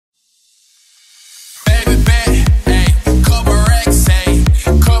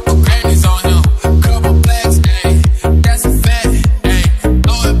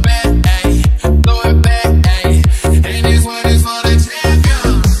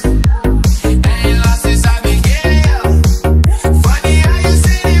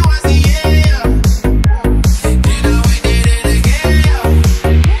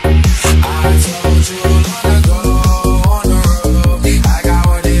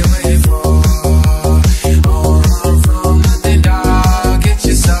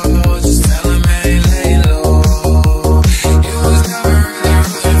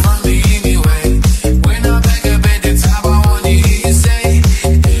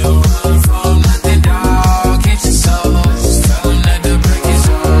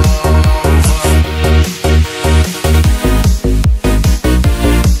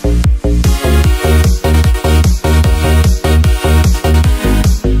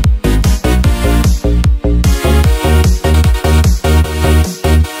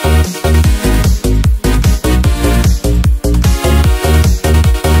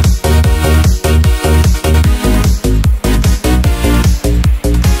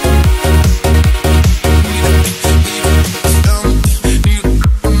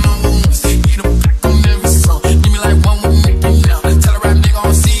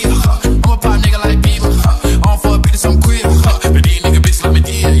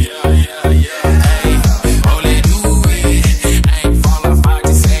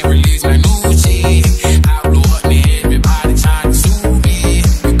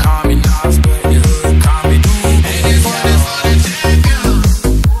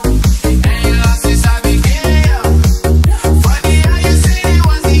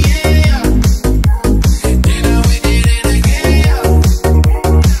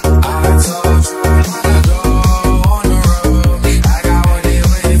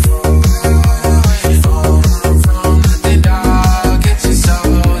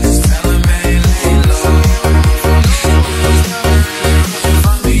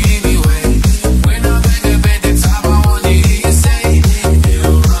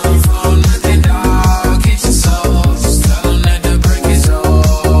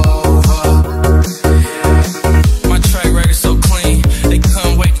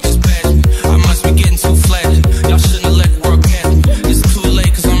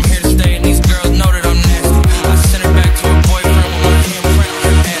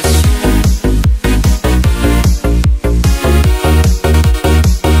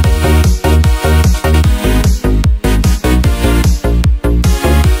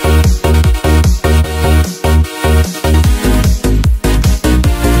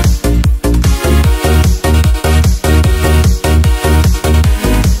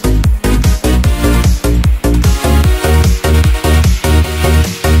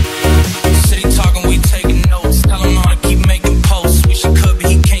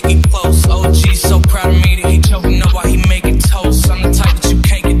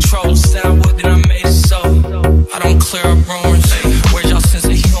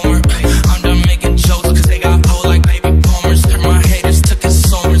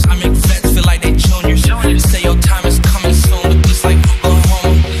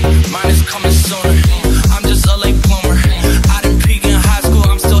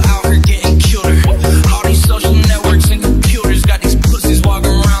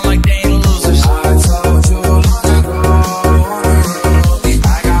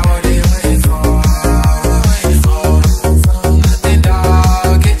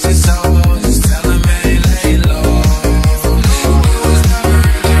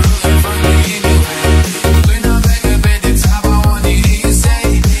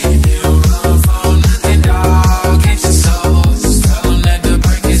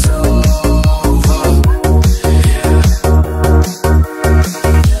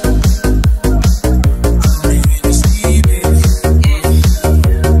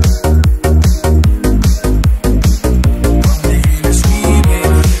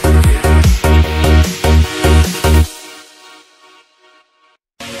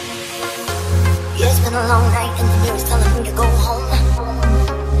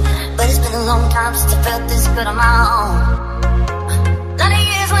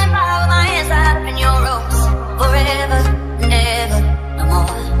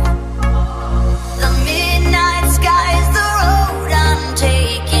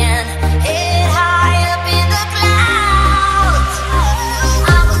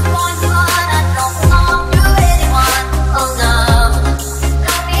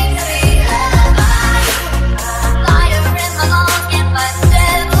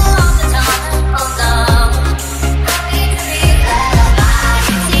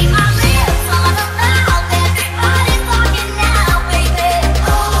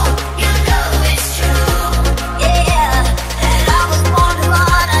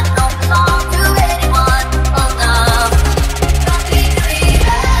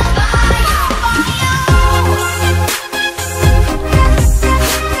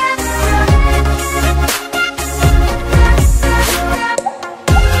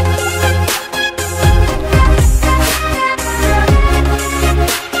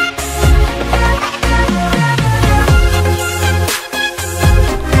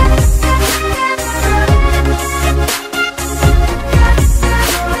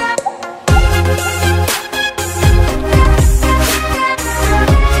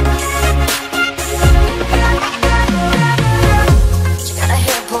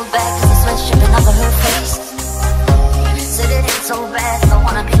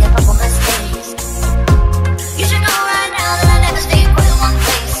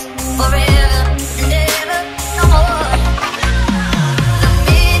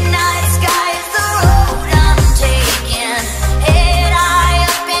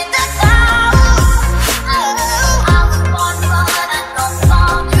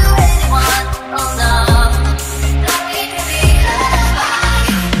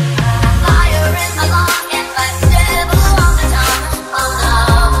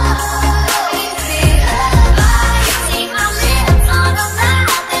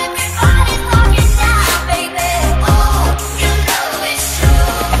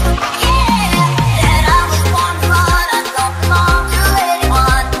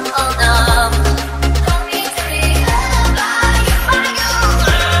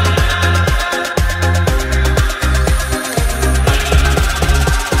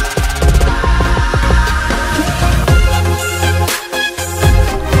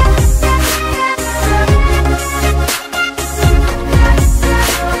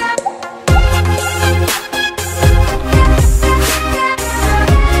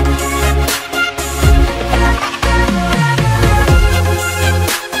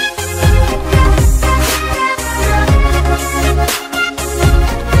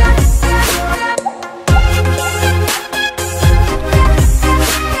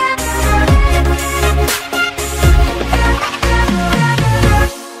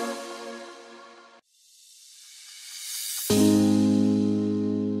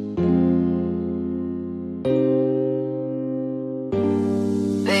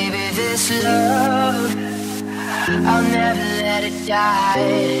love, I'll never let it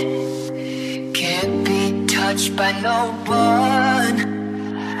die. Can't be touched by no one,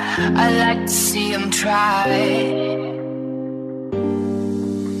 I like to see him try.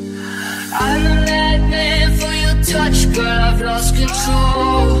 I'm a madman for your touch, girl, I've lost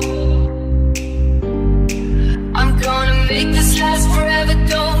control. I'm gonna make this last forever,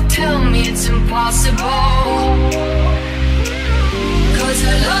 don't tell me it's impossible. Cause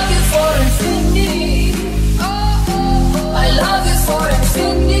I love you for infinity, I love you for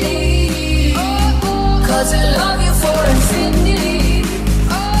infinity. Cause I love you for infinity,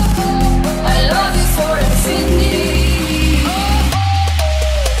 I love you for infinity.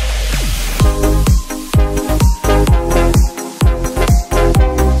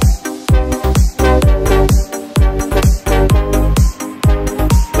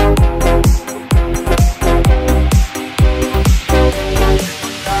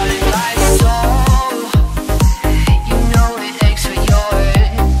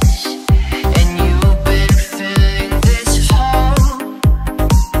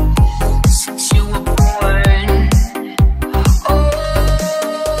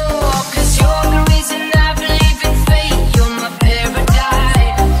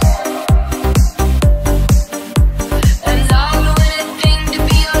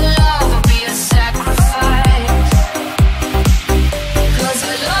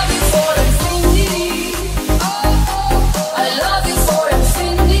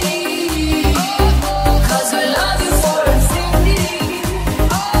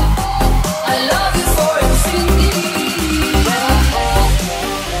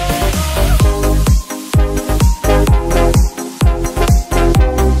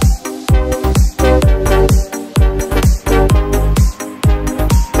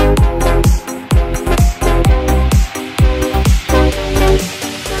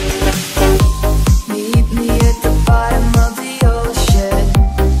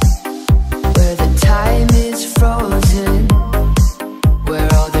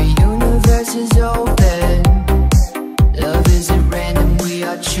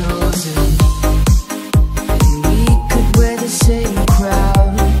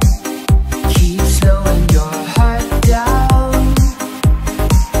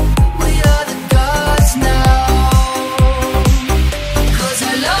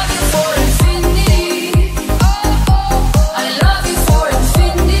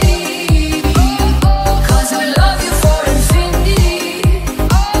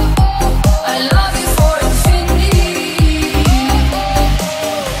 I love you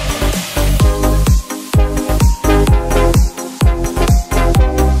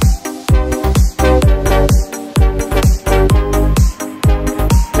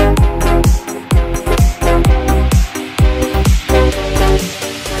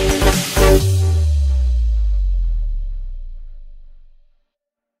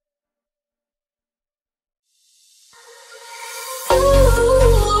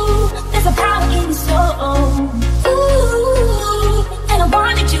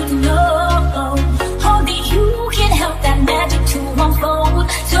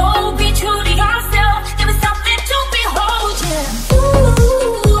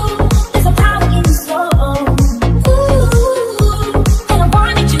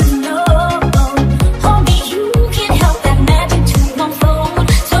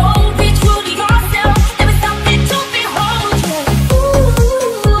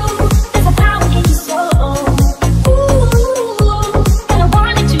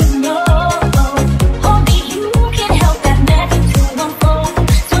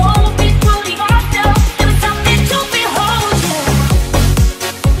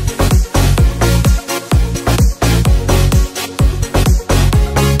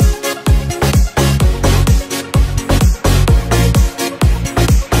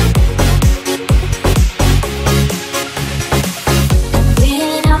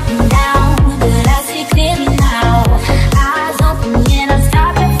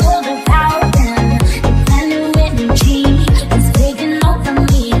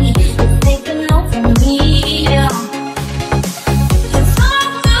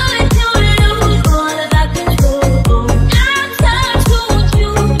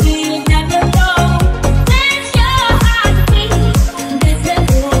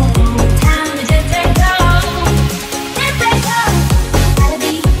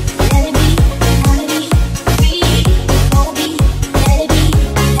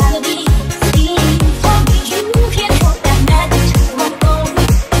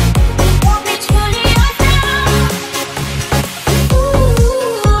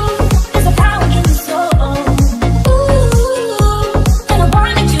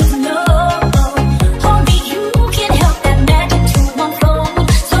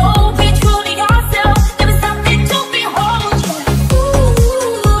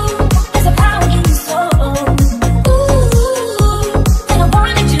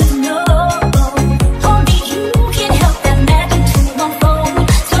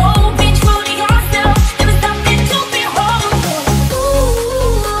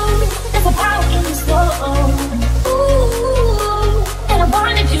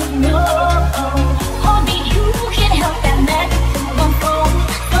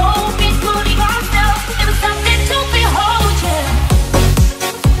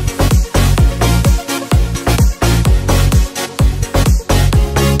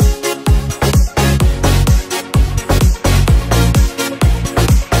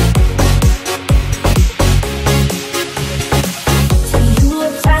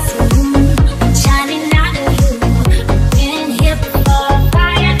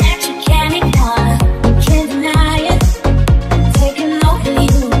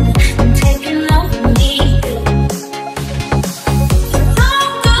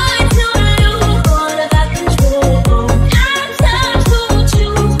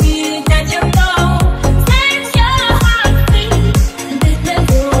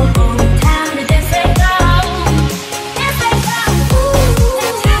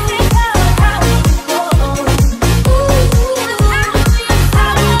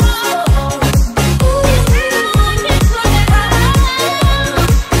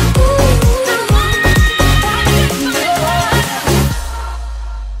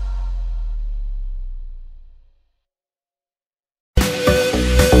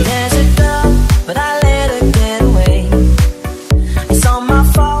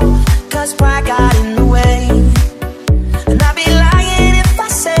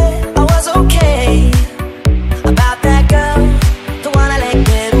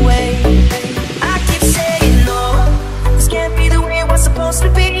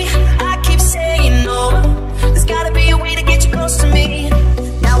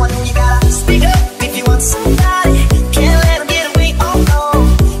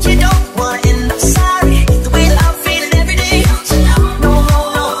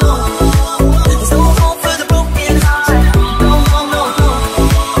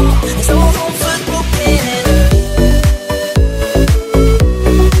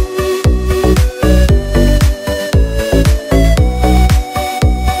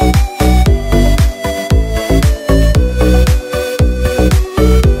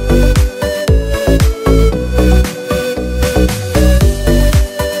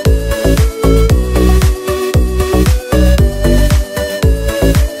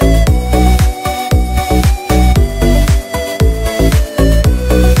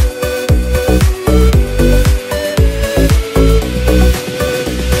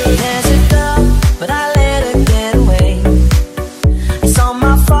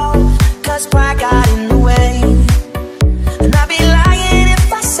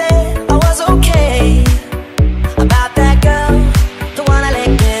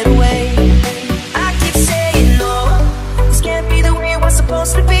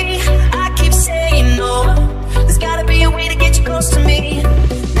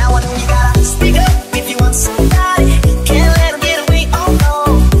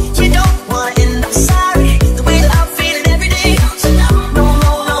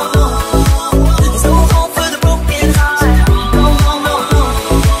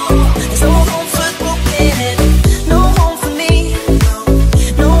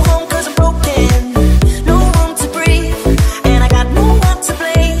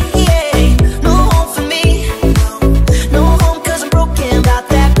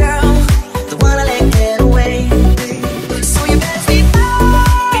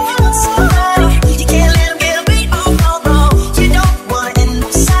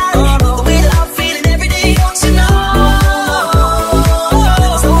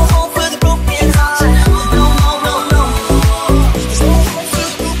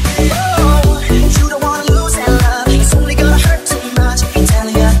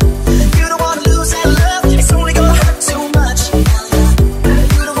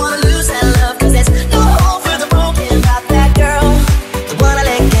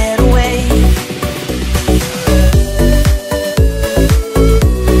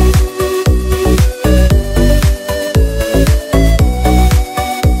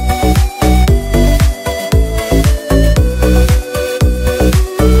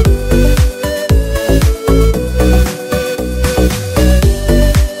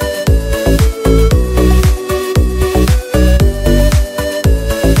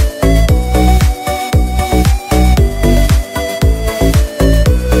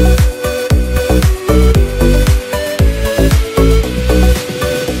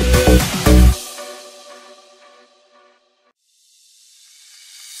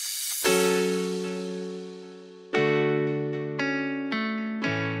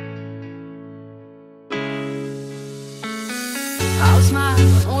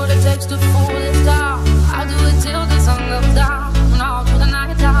tricks to fool this down. I'll do it till the sun goes down, and all through the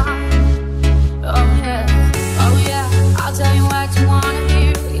night time. Oh yeah, I'll tell you what you wanna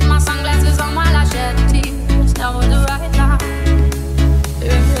hear. Keep my sunglasses on while I shed the tears. Never the right time.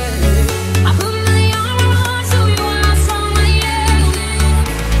 I put my armor on, show you how strong I am.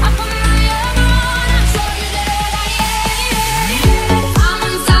 I put my armor on, I'll show you that I am. I'm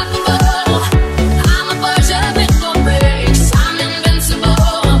unstoppable. I'm a Persia with no brakes. I'm invincible.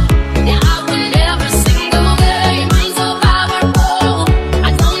 Yeah, I win every single day. Mine's so powerful. I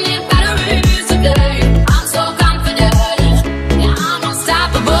don't need batteries today. I'm so confident. Yeah, I'm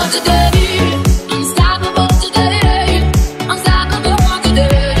unstoppable today. Unstoppable today. Unstoppable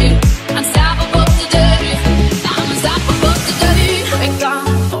today. Unstoppable today. I'm unstoppable today. Wake up,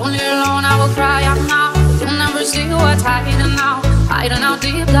 only alone I will cry out now. You'll never see what's hiding out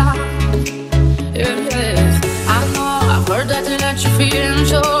deep down. Yeah, I know I've heard that to let you feel and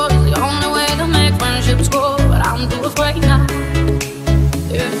show is the only way to make friendships grow, but I'm too afraid now.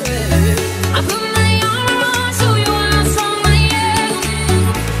 Yeah, I put my armor on, show you how strong I am.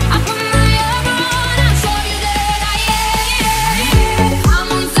 I put my armor on, I'll show you that I am. I'm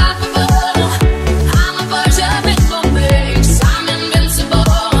unstoppable. I'm a Persia with no brakes. I'm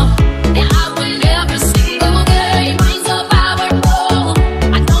invincible. Yeah, I win every single day. Mine's so powerful.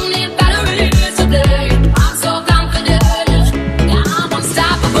 I don't need batteries today. I'm so confident. Yeah, I'm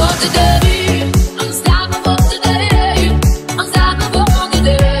unstoppable today. Unstoppable today. Unstoppable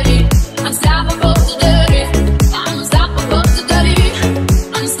today. Unstoppable today. I'm unstoppable today.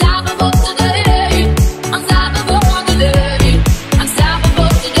 Unstoppable today. Unstoppable today.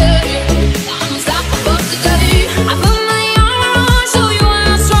 Unstoppable today. I'm unstoppable today. I put my armor on, show you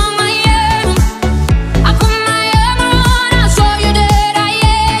how strong I am. I put my armor on, I'll show you that I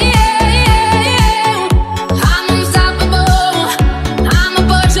am. I'm unstoppable. I'm a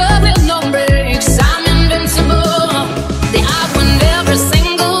Persia with no brakes. I'm invincible. Yeah, I win every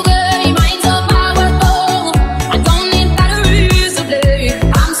single day. Mine's so powerful. I don't need batteries today.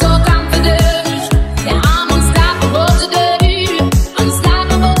 I'm so confident. Yeah, I'm unstoppable today.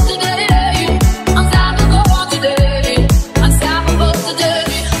 Unstoppable today. Unstoppable today. Unstoppable today.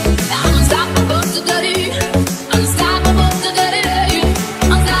 I'm unstoppable today.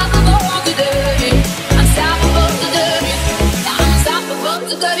 Unstoppable today. Unstoppable today. Unstoppable today. I'm unstoppable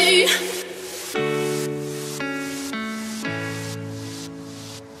today.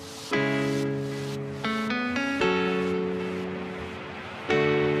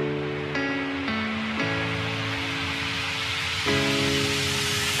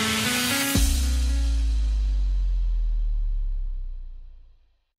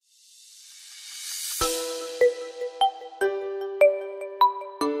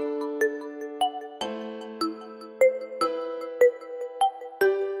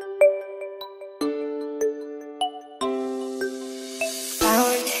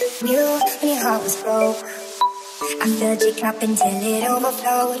 Found you when your heart was broke. I filled your cup until it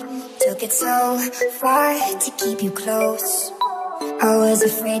overflowed. Took it so far to keep you close. I was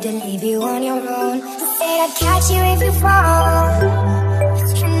afraid to leave you on your own. I said I'd catch you if you fall.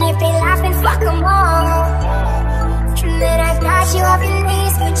 And if they laugh, then fuck them all. And then I got you off your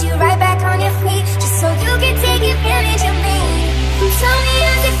knees, put you right back on your feet, just so you can take advantage of me. Tell me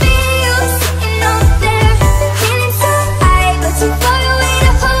how's it feel, sitting over there, feeling so high, but you far away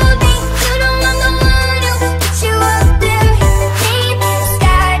to hold me. You know I'm the one who put you up there. Deep in the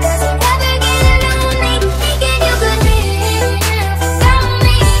sky, doesn't ever get lonely. Thinking you could live without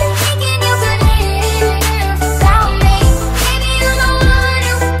me. Thinking you could live without me. Maybe I'm the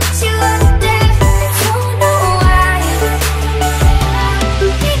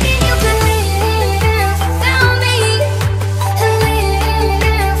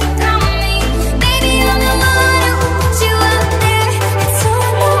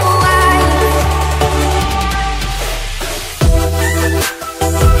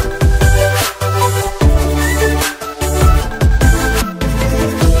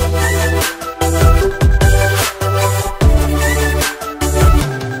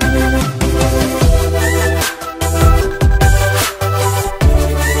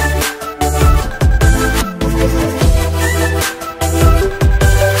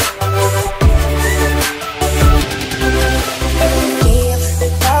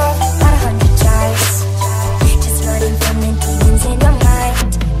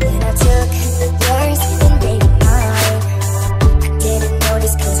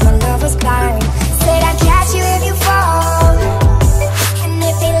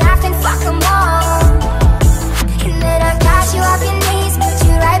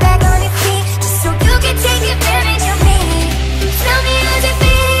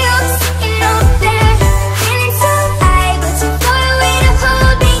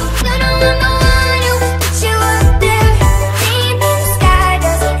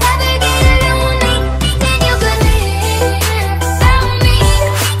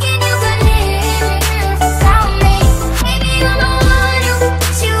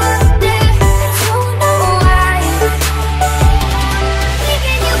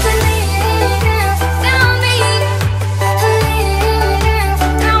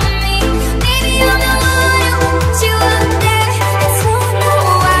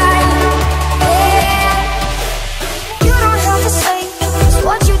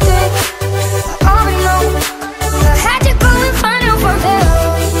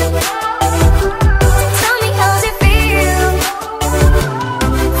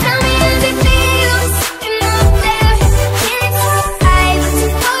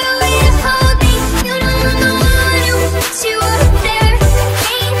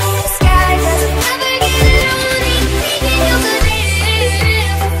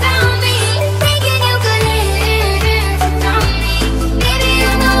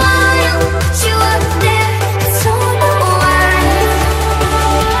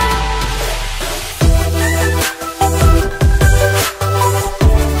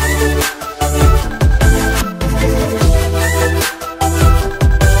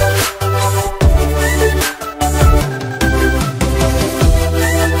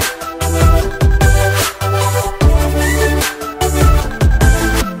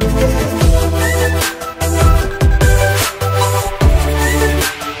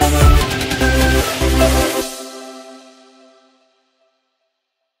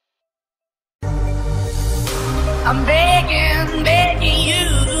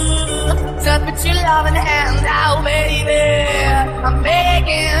your loving hand out, baby. I'm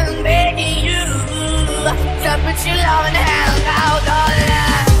begging, begging you to put your loving hand out,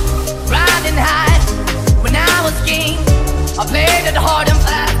 darling. Riding high when I was king, I played it hard and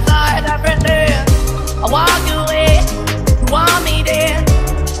fast, like everything. I walked away, you want me there,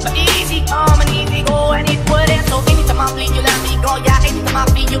 but easy come and easy go, and it wouldn't. So anytime I bleed, you let me go. Yeah, anytime I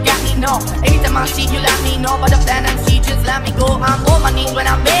feel, you got me, no. Anytime I see, you let me know. But the plan and see, just let me go. I'm on my knees when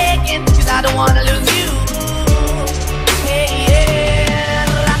I'm begging, cause I don't wanna lose you. Hey, yeah,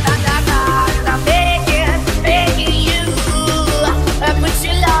 I'm begging, begging you, put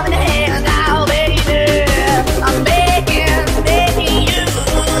your love in the hand now, baby. I'm begging, begging you,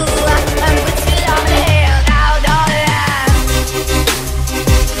 put your love in the hand now, darling.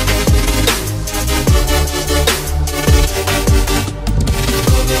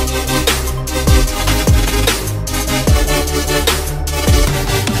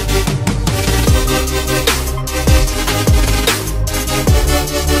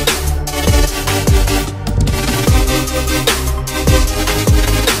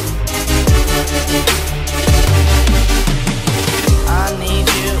 I need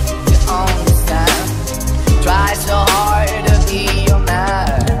you to understand. Try so hard to be your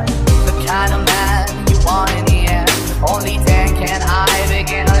man, the kind of man you want in the end. Only then can I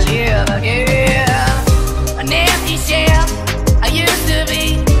begin to live again. An empty shell I used to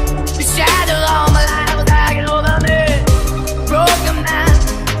be, the shadow all my life was hanging over me. Broken man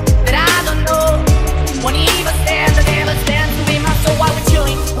that I don't know, won't even stand, I never stand to be my soul. Why we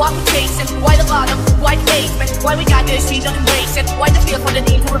chilling, why we chasing, why the bottom, why the basement, why we got this, she don't embrace it. Why the feel for the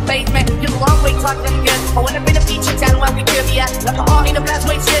need to replace me? You're the wrong way, talking good. I wanna be the feature town where we could be at. Like a heart in a blast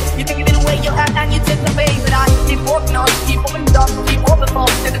way shit. You can give it away, you have, and you take the face. But I keep working on, keep open up, keep open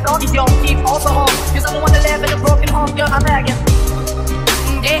phone. Take the dog is young, keep also home. Cause I'm the one that live in a broken home, girl, I'm begging.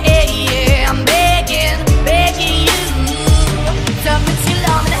 Yeah, yeah, yeah, I'm begging, begging you to put your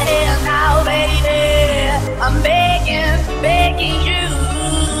love in the hand now, baby. I'm begging, begging you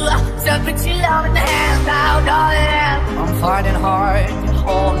to put your love in the hand now, darling. I'm fighting hard to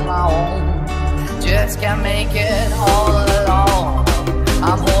hold my own, just can't make it all alone.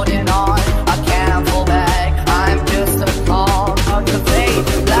 I'm holding on, I can't fall back. I'm just a call of the fate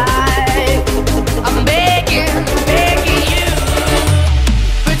of life. I'm begging, begging you,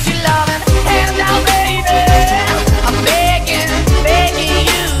 put your loving hand out, baby. I'm begging, begging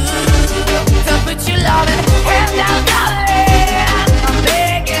you to put your loving hand out, darling. I'm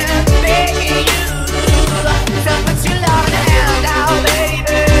begging, begging you to put your loving hand out,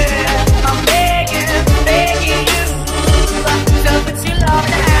 baby. I'm begging, begging you to put your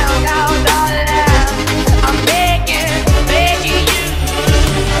loving hand out, darling. I'm begging, begging you.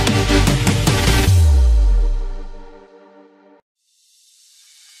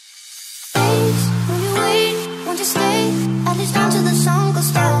 Will you wait? Won't you stay? At least until the sun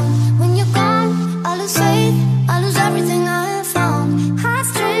goes down. When you're gone, I lose faith, I lose everything I have found.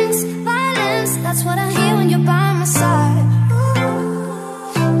 Heartstrings, violence, that's what I hear when you're by my side.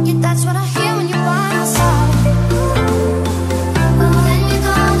 Yeah, that's what I hear when you're by my side. But when you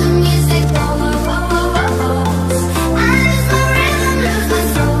go, the music goes. I lose my rhythm, lose my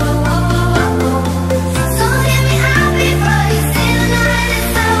soul. So hear me out before you say the night is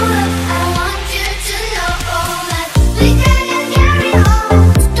over. I want you to know that we can carry on.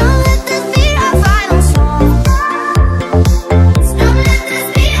 Don't let this be our final song. Don't let this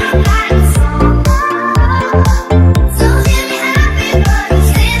be our final song. So hear me out before you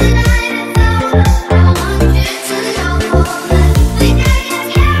say the night is over.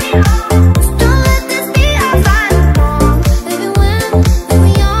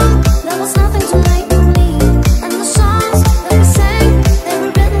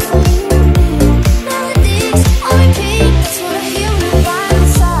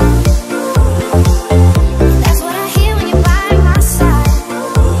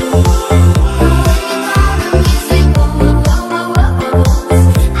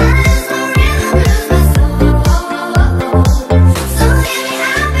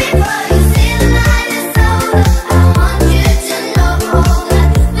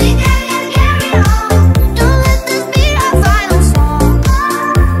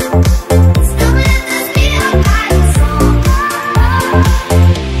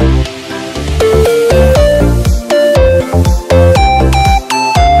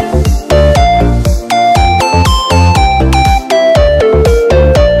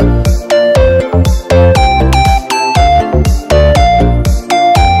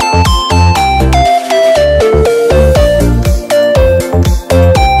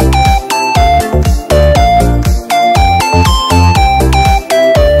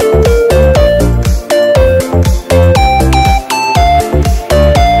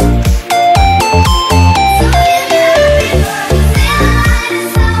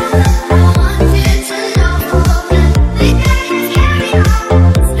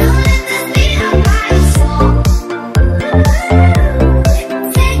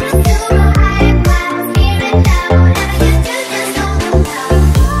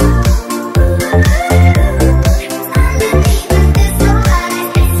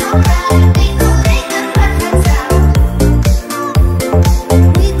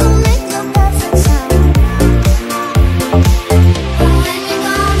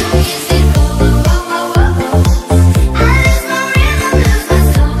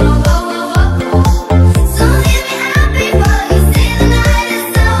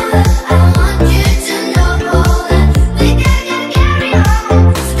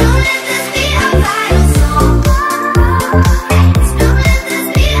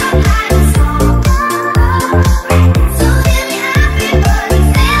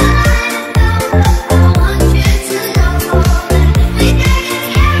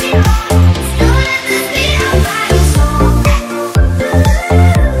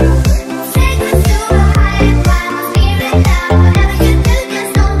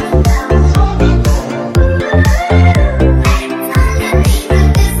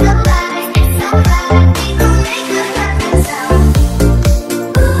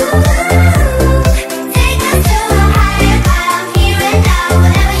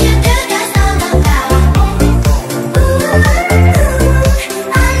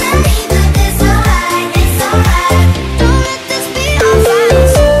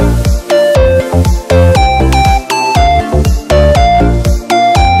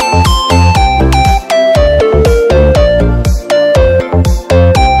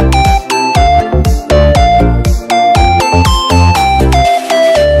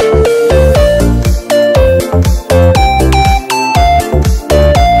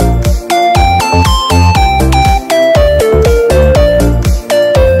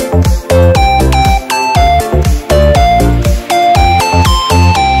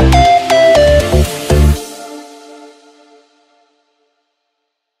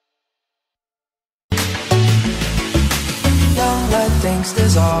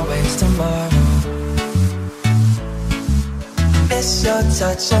 thinks there's always tomorrow. Miss your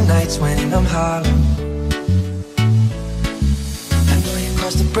touch on nights when I'm hollow. I know you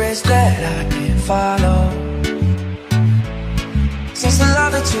crossed the bridge that I can't follow. Since the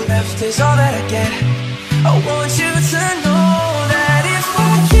love that you left is all that I get, I want you to know that if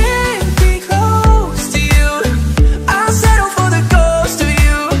I can't be close to you, I'll settle for the ghost of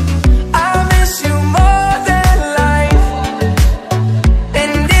you. I miss you more than life.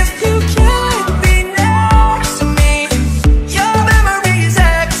 And if you can't be next to me, your memory is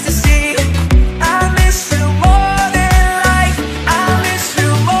ecstasy. I miss you more than life. I miss you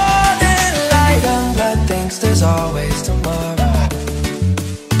more than life. Young blood thinks there's always tomorrow.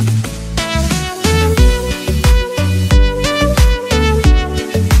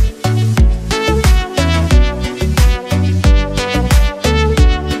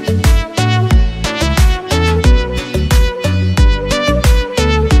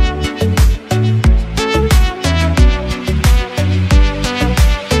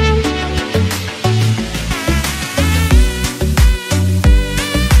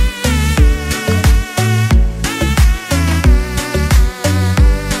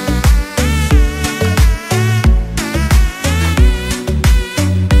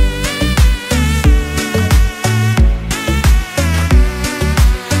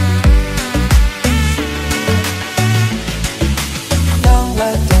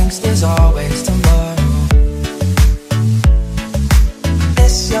 There's always tomorrow.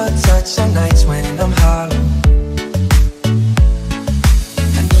 Miss your touch on nights when I'm hollow.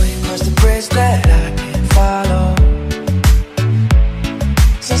 I know you crossed the bridge that I can't follow.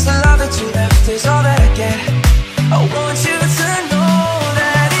 Since the love that you left is all that I get, I want you to know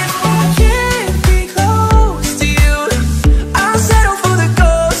that if I can't be close to you, I'll settle for the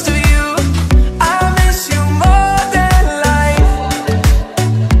ghost of you. I miss you more than life.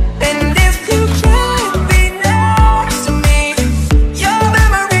 And if you can't be next to me, your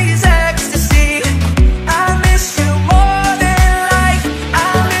memory is ecstasy. I miss you more than life. I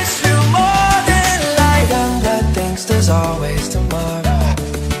miss you more than life. Young blood thinks there's always tomorrow.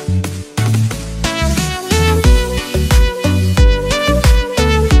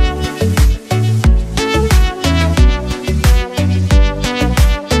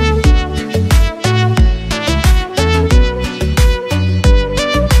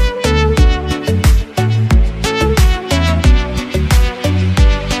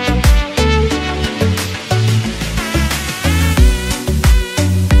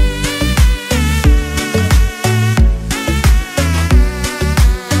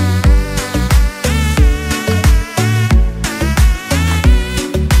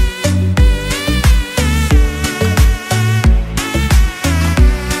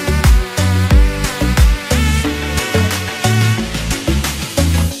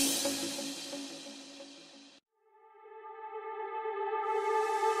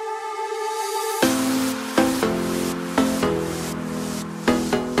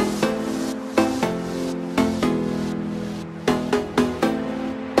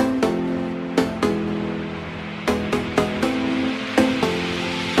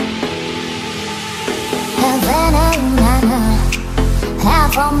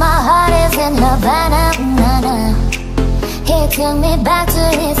 Half of my heart is in Havana. He took me back to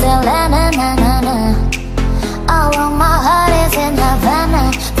his Atlanta. All of my heart is in Havana.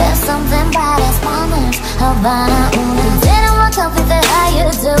 There's something about his manners, Havana. Didn't walk up with it, how you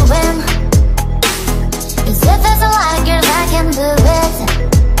doing? As if there's a lot of girls I can do it.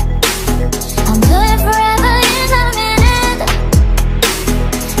 I'll do it forever in a minute.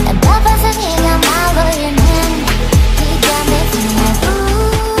 And Papa said he got my violin. He got me feeling like ooh.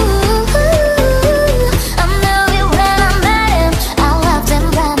 I knew it when I met him. I loved him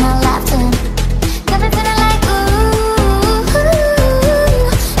when I left him. Got me feeling like ooh.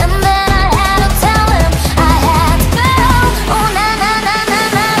 And then I had to tell him I had to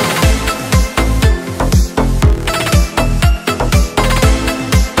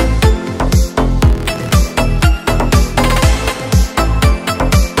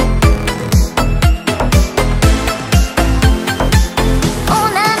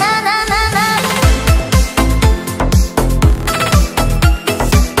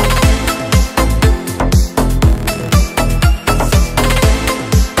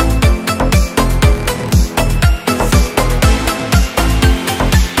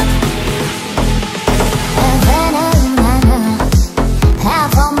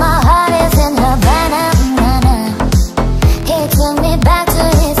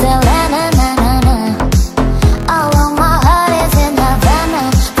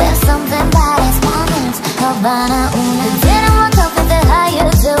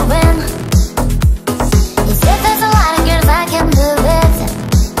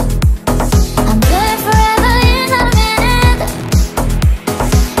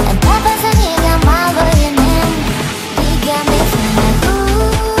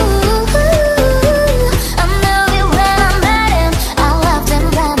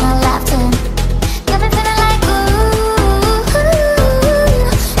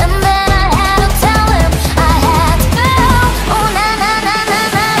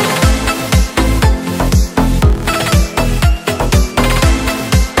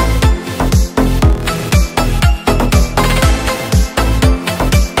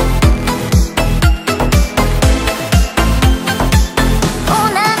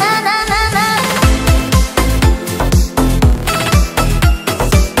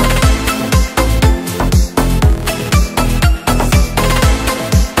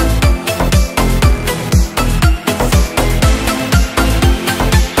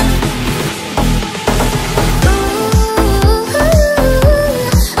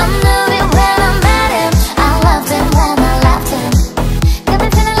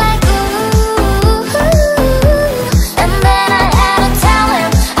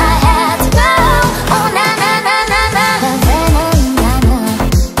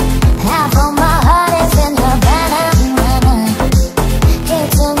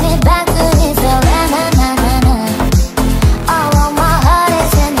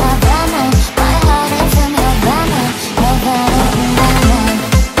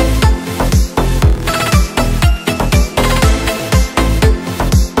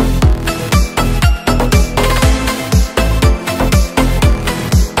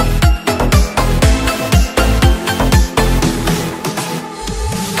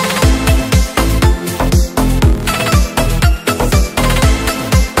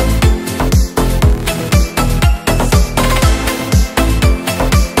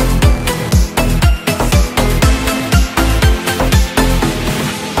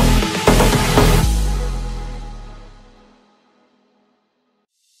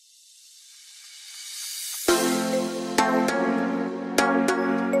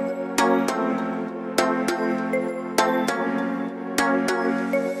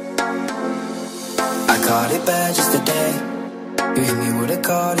caught it bad just today. You hit me with a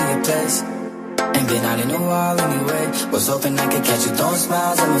call to your place. Ain't been out in a while anyway. Was hoping I could catch you throwing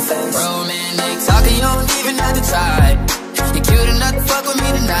smiles on my face. Romantic talking, you don't even have to try. You're cute enough to fuck with me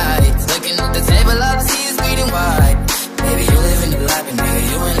tonight. Looking at the table, all I see is green and white. Baby, you living the life, and nigga,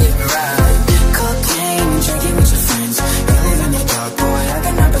 you ain't living right. Cocaine and drinking with your friends. You live in the dark, boy, I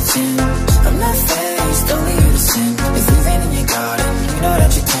cannot pretend. I'm not faced, only you to sin. If you've been in your garden, you know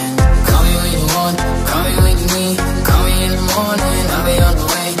that you can. Call me when you want, call me when you need. Call me in the morning, I'll be on the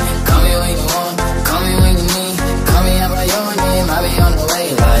way. Call me when you want, call me when you need. Call me out by your name, I'll be on the way.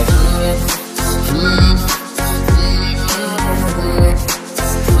 Like,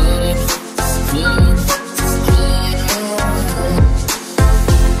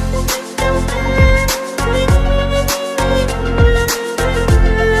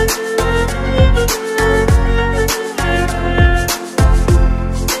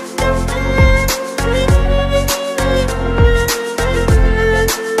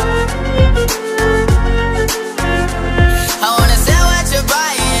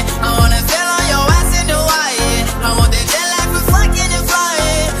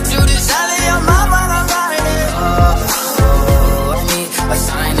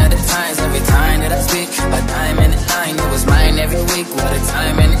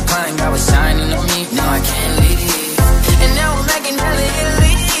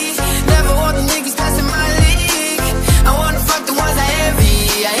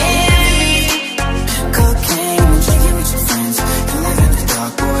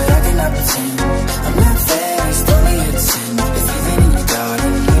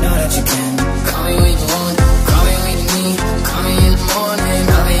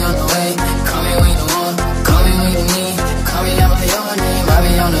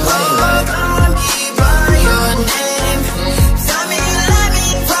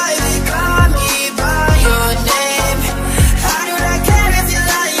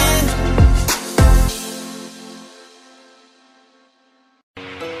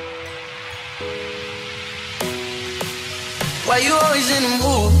 why you always in the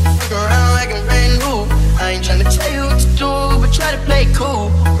mood? Look around like I'm brand new. I ain't tryna tell you what to do, but try to play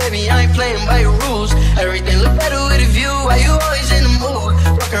cool. Baby, I ain't playing by your rules. Everything look better with a view. Why you always in the mood?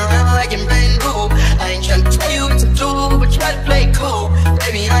 Walk around like I'm brand new. I ain't tryna tell you what to do, but try to play cool.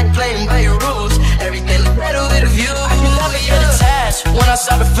 Baby, I ain't playing by your rules. Everything look better with a view. I can never get attached. When I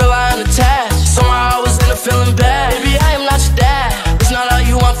start to feel I am attached, somehow I was in a feeling bad. Baby, I am not your dad. It's not all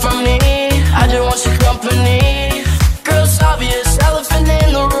you want from me. I just want your company. Girl, it's obvious, elephant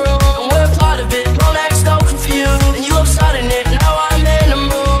in the room. And we're part of it, don't act so confused. And you upstarting it, now I'm in the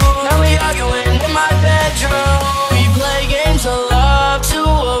mood. Now we arguing in my bedroom. We play games of love to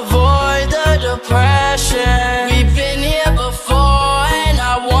avoid the depression. We've been here before and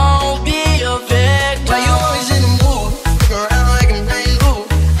I won't be a victim. Why you always in the mood? Look around like I'm brand new.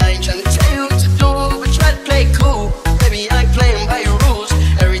 I ain't tryna tell you what to do, but try to play cool. Baby, I ain't playing by your rules.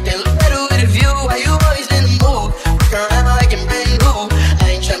 Everything look better with a view. Why you always in the mood? Around like I'm brand new.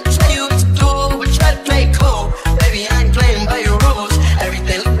 I ain't tryna tell you what to do, but try to play cool. Baby, I ain't playing by your rules.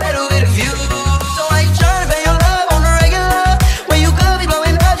 Everything look better with a view. So I ain't tryna pay your love on the regular. When you could be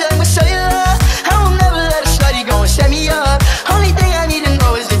blowing up just with cellular. I will never let a shawty go and set me up. Only thing I need to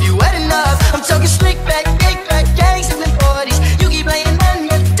know is if you wet enough. I'm talking slick back, big back, gangs in the 40s. You keep playing none,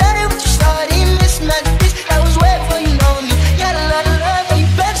 you have to tell it what you started. Mismatch, bitch, I was wet before you know me. Got a lot of love, but you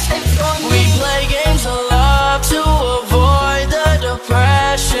better stay for me. We play games of love to avoid the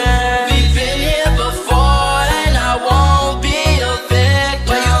depression. We've been here before and I won't be a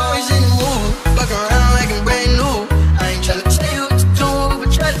victim. Why you always in the mood? Walk around like I'm brand new. I ain't tryna tell you what to do, but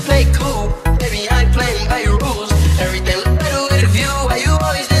try to play cool. Baby, I ain't playing by your rules. Everything look better with a view. Why you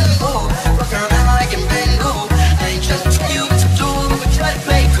always in the mood? Walk around like I'm brand new. I ain't tryna tell you what to do, but try to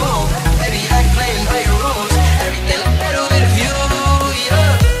play cool. Baby, I ain't playing by your rules. Everything look better with a view,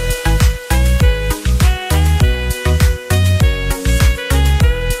 yeah.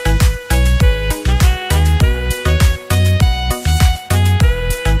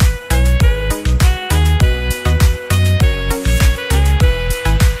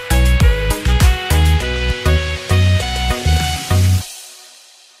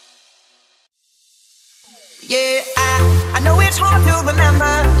 Yeah, I know it's hard to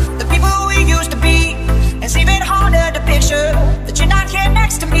remember the people we used to be. It's even harder to picture that you're not here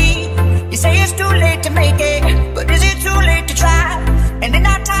next to me. You say it's too late to make it, but is it too late to try? And in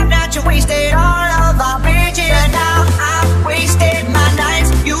that time that you wasted all of our bridges, now I've wasted my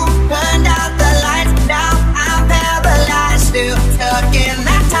nights. You turned out the lights, now I'm paralyzed, still stuck in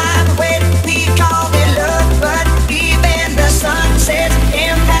that time when we called it love, but even the sun sets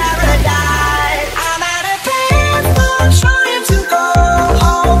in paradise. I'm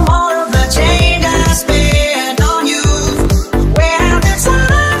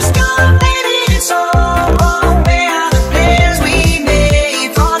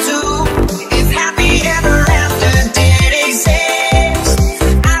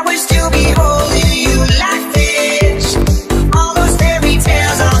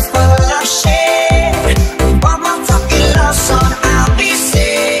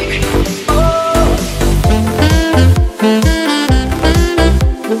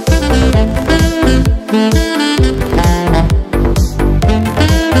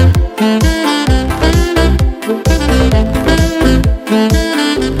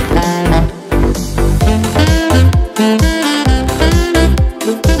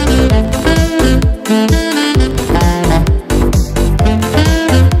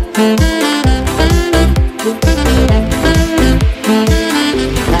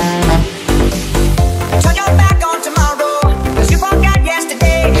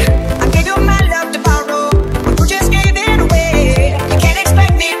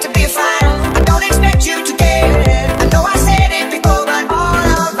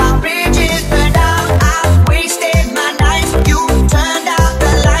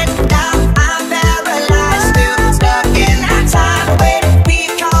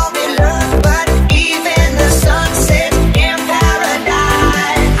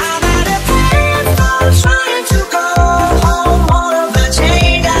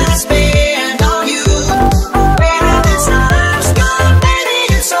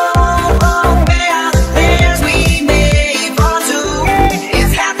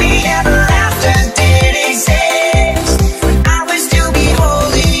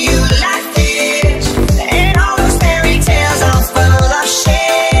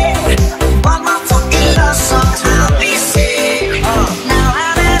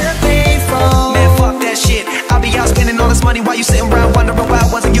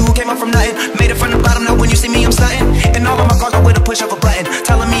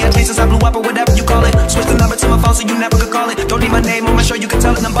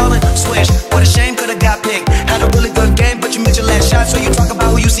swish. What a shame, could've got picked. Had a really good game, but you missed your last shot. So you talk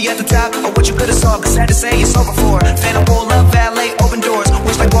about who you see at the top, or what you could've saw, but sad to say it's over for. Phantom pull up, valet, open doors.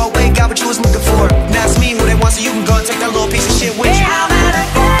 Wish like Broadway, got what you was looking for. Now it's me who they want, so you can go and take that little piece of shit with you. I'm at a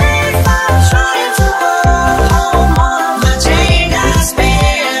game, I'm trying to hold on. My chain I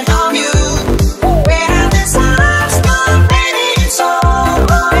spent on you. Where have the times gone, baby, it's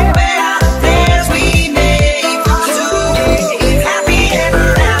over. Where are the plans we made for two? If happy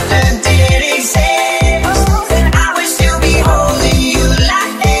ever after did exist, then I would still be holding you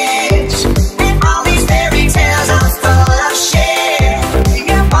like this. And all these fairy tales are full of shit.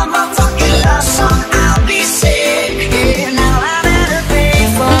 Yeah, one more fucking love song, I'll be sick. Yeah, now I'm at a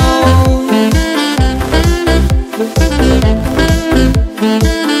payphone.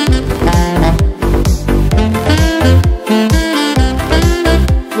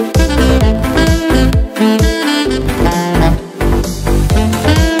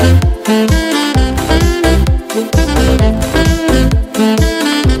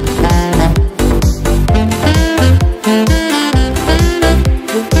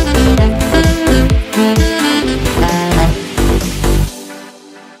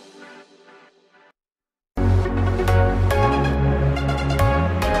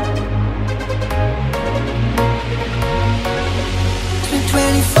 It's been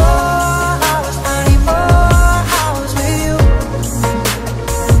 24 hours, I need more hours with you.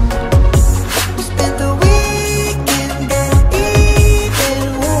 We spent the weekend getting even,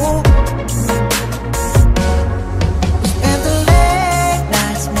 ooh. We spent the late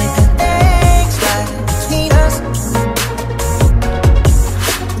nights making things right between us.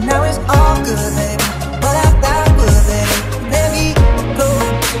 Now it's all good, baby, but I thought good, baby. Let me go.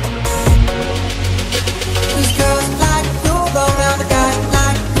 These girls like you go round the guy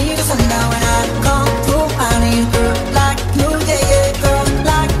like me to sundown. When I come through, I need a girl like you, yeah, yeah. Girl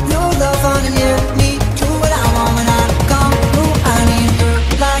like you, love fun and yeah, me do what I want. When I come through, I need a girl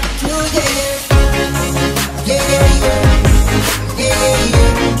like you, yeah, yeah. Yeah, yeah, yeah. Yeah, yeah,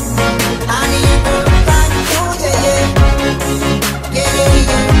 yeah. I need a girl like you, yeah, yeah. Yeah, yeah,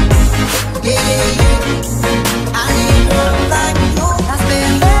 yeah. Yeah, yeah, yeah. I need a girl like you. I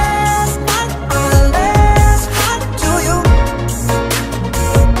spent last night on the last night to you.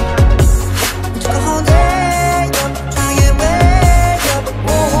 We took a whole day up, trying to get way up,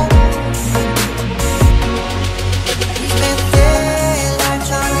 ooh. We spent the daylight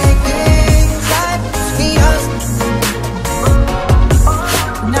trying to get things right between us.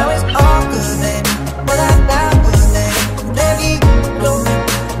 Now it's all good, baby, but I thought good, baby. Let me go.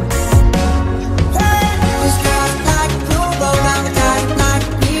 These girls like you go round the guy like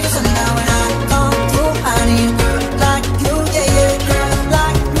me to sundown. When I come through, I need a girl like you, yeah, yeah. Girl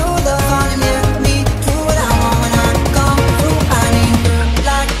like you, love fun and yeah, me do what I want. When I come through, I need a girl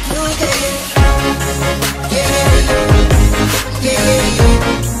like you, yeah, yeah. Yeah, yeah, yeah. Yeah, yeah, yeah.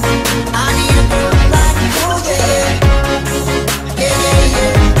 I need a girl like you, yeah, yeah. Yeah, yeah,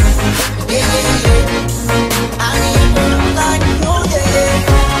 yeah. Yeah, yeah, yeah. I need a girl like you, yeah, yeah.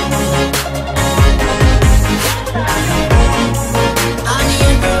 I need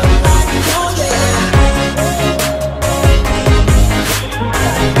a girl like you, yeah.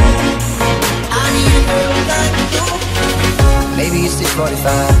 I need a girl like you. Maybe it's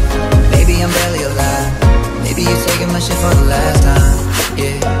 6:45, maybe I'm barely alive. Maybe you're taking my shit for the last time,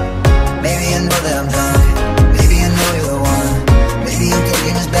 yeah. Maybe I know that I'm done, maybe I know you're the one. Maybe I'm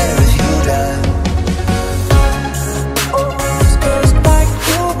thinking it's better if you drive. These girls like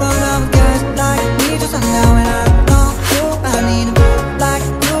you run out with guys like me to sundown. When I come through, I need a girl like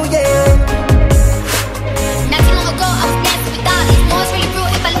you, yeah. Not too long ago, I was dancing with dollars. No, it's really real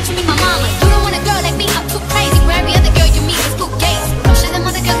if I let you meet my mama. You don't want a girl like me, I'm too crazy. Where every other girl you meet is too gays. I'm sure them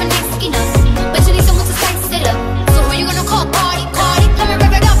other girls are nice enough, but you need someone to spice it up. So who you gonna call? Party, party. Come and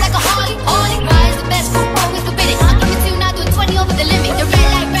rev it up like a Harley, Harley. Why is the best food always forbidden? I'm giving to you now, doing 20 over the limit. The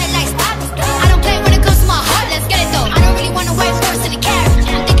red light,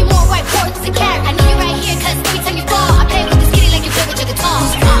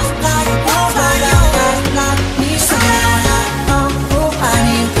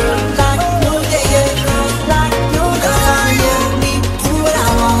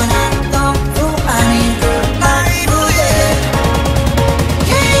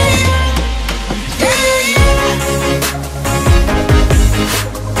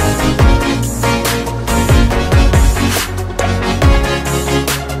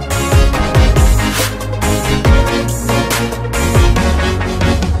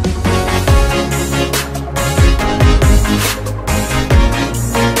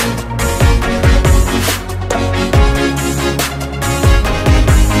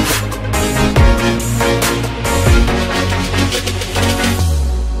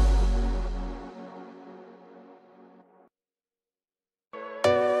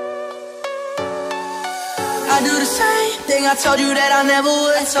 told you that I never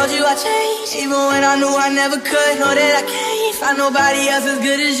would. I told you I changed, even when I knew I never could. Know that I can't find nobody else as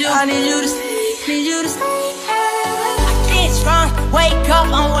good as you. I need you to stay, need you to stay. I get strong, wake up,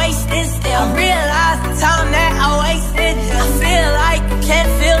 I'm wasted still. I realize the time that I wasted. I feel like I can't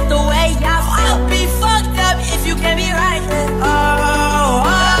feel the way I feel. I'll be fucked up if you can't be right.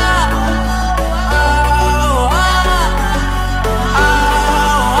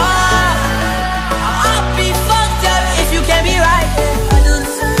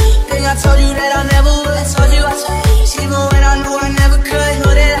 I told you that I never would. I told you I changed, even when I knew I never could.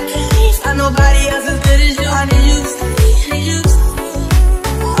 Know that I can't find nobody else as good as you. I need you to stay, need you to stay.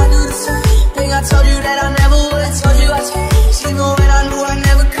 I do the same thing. I told you that I never would. I told you I changed, even when I knew I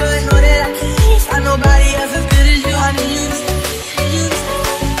never could. Know that I can't find nobody else as good as you. I need you to stay, need you to stay.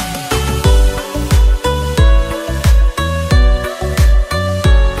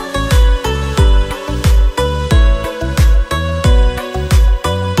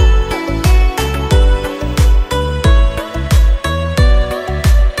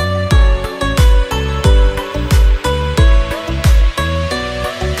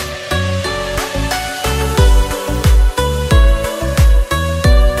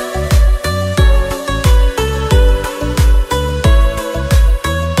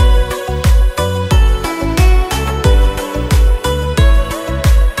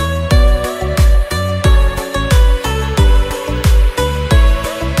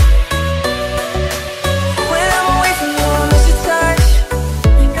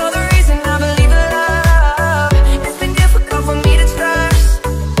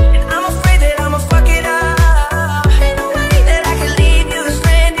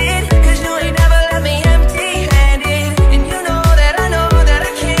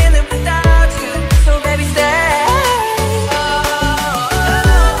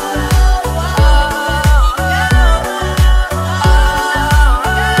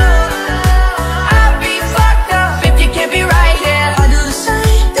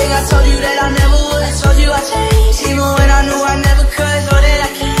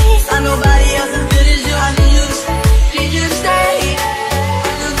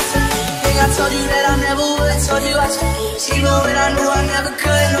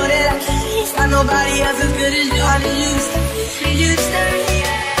 Nobody else as good as you. I need you to stay, need you to stay.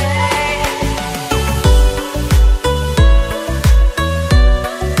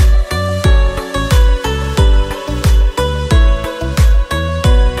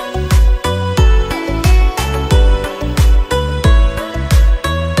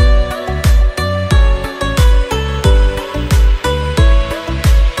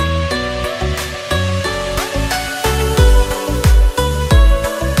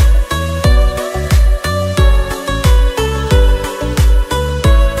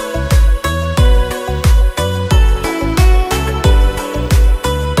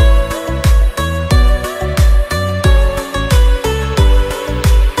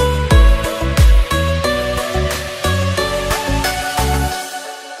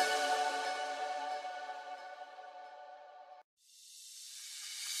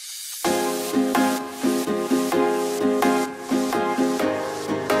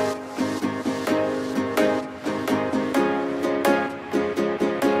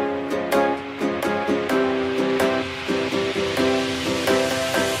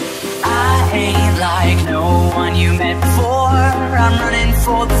 Like no one you met before. I'm running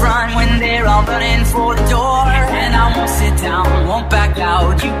for the front when they're all running for the door. And I won't sit down, won't back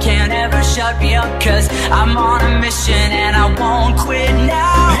out. You can't ever shut me up, cause I'm on a mission and I won't quit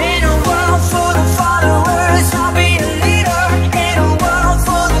now. In a world full of followers, I'll be a leader. In a world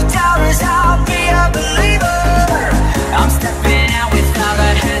full of doubters, I'll be a believer. I'm stepping out without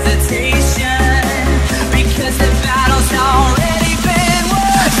a hesitation, because the battle's already been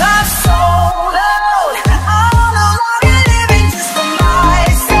won. I'm sold out.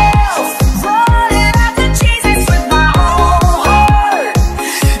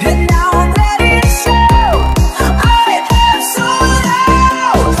 Sold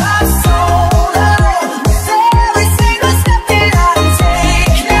out.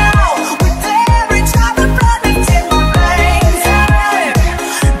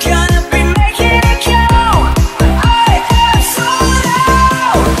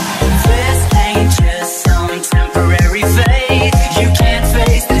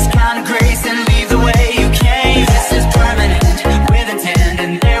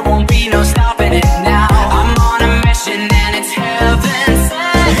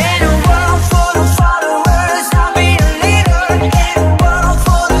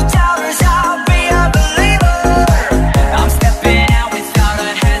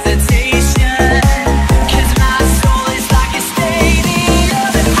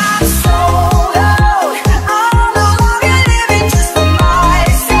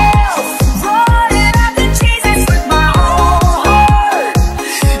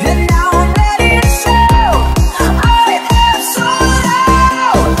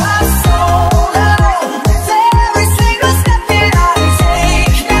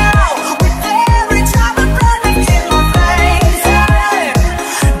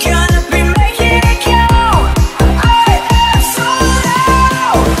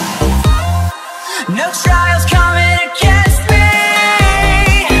 No trials coming against me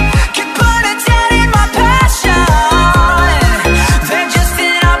can put a dent in my passion. They're just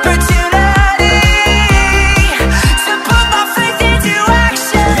an opportunity to put my faith into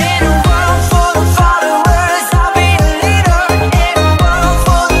action. In a world full of followers, I'll be a leader. In a world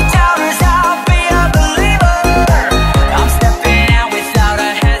full of doubters, I'll be a believer. I'm stepping out without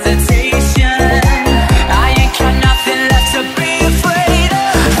a hesitation. I ain't got nothing left to be afraid of.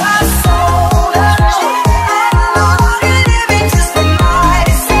 I'm sold out. I'm living just for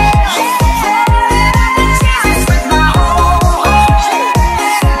myself. Jesus with my whole heart.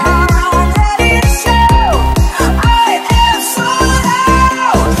 I'm ready to show. I am sold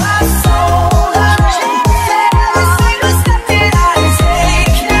out. I'm sold out. Every single step that I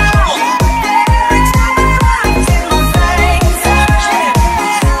take now, every time I rise in my veins,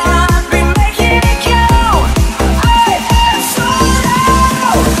 I've been making it count. I am sold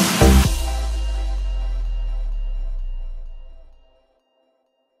out.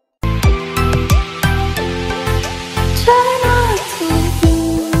 Try not to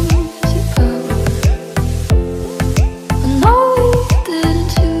lose your power. I know you didn't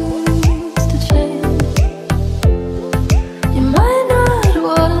choose to change. You might not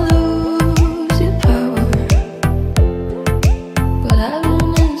wanna lose your power, but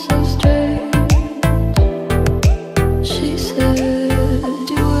having it so strange. She said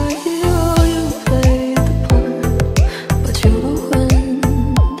you were a hero, you played the part, but you were wind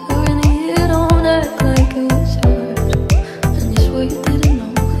during the year. Don't act like it was hard, and you swear you didn't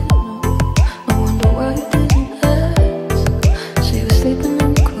know. I wonder why you didn't ask. She was sleeping in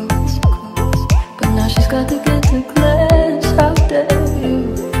your clothes, but now she's got to get a glance. How dare you?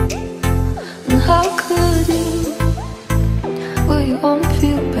 And how could you? Will you only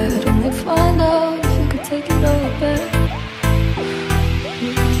feel bad when they find out if you could take it all back?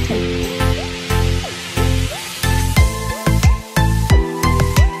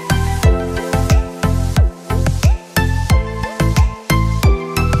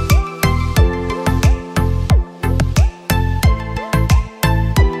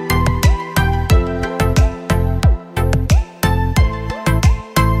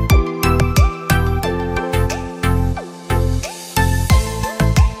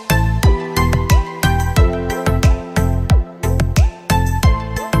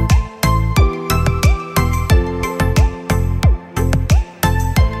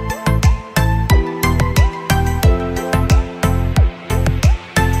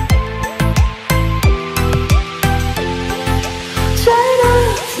 Try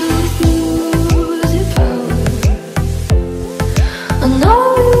not to lose your power. I know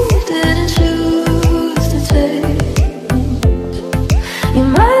you didn't choose to change. You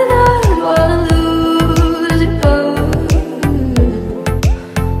might not wanna lose your power,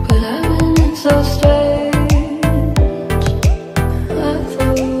 but having it so strange. I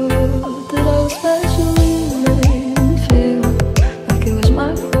thought that I was special. You made me feel like it was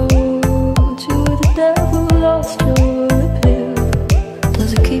my fault. You were the devil, lost your appeal.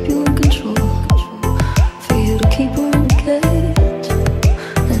 Does it keep you in control? For you to keep her in a cage,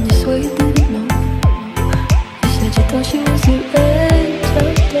 and you swear you didn't know. You said you thought she was your age. How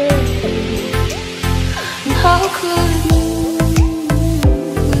dare you? And how could you?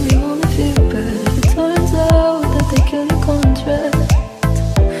 Will you only feel bad if it turns out that they kill your contract?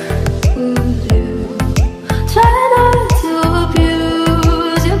 Would you try not to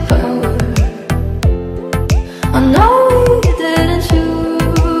abuse your power? I know you didn't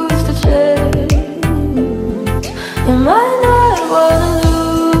choose to change. You might not wanna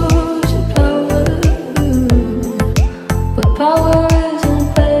lose your power, but power isn't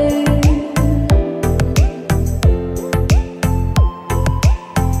pain.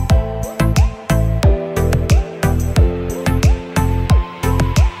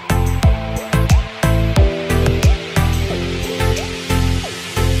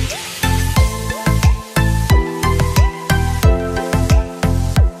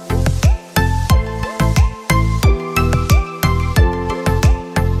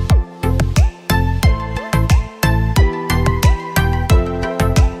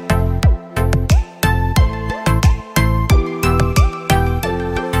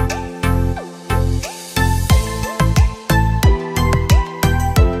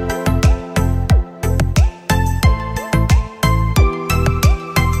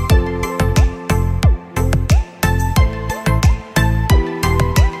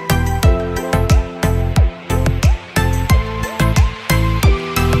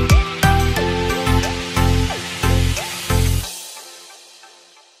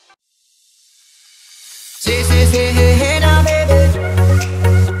 Hey now baby,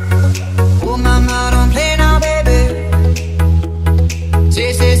 oh my,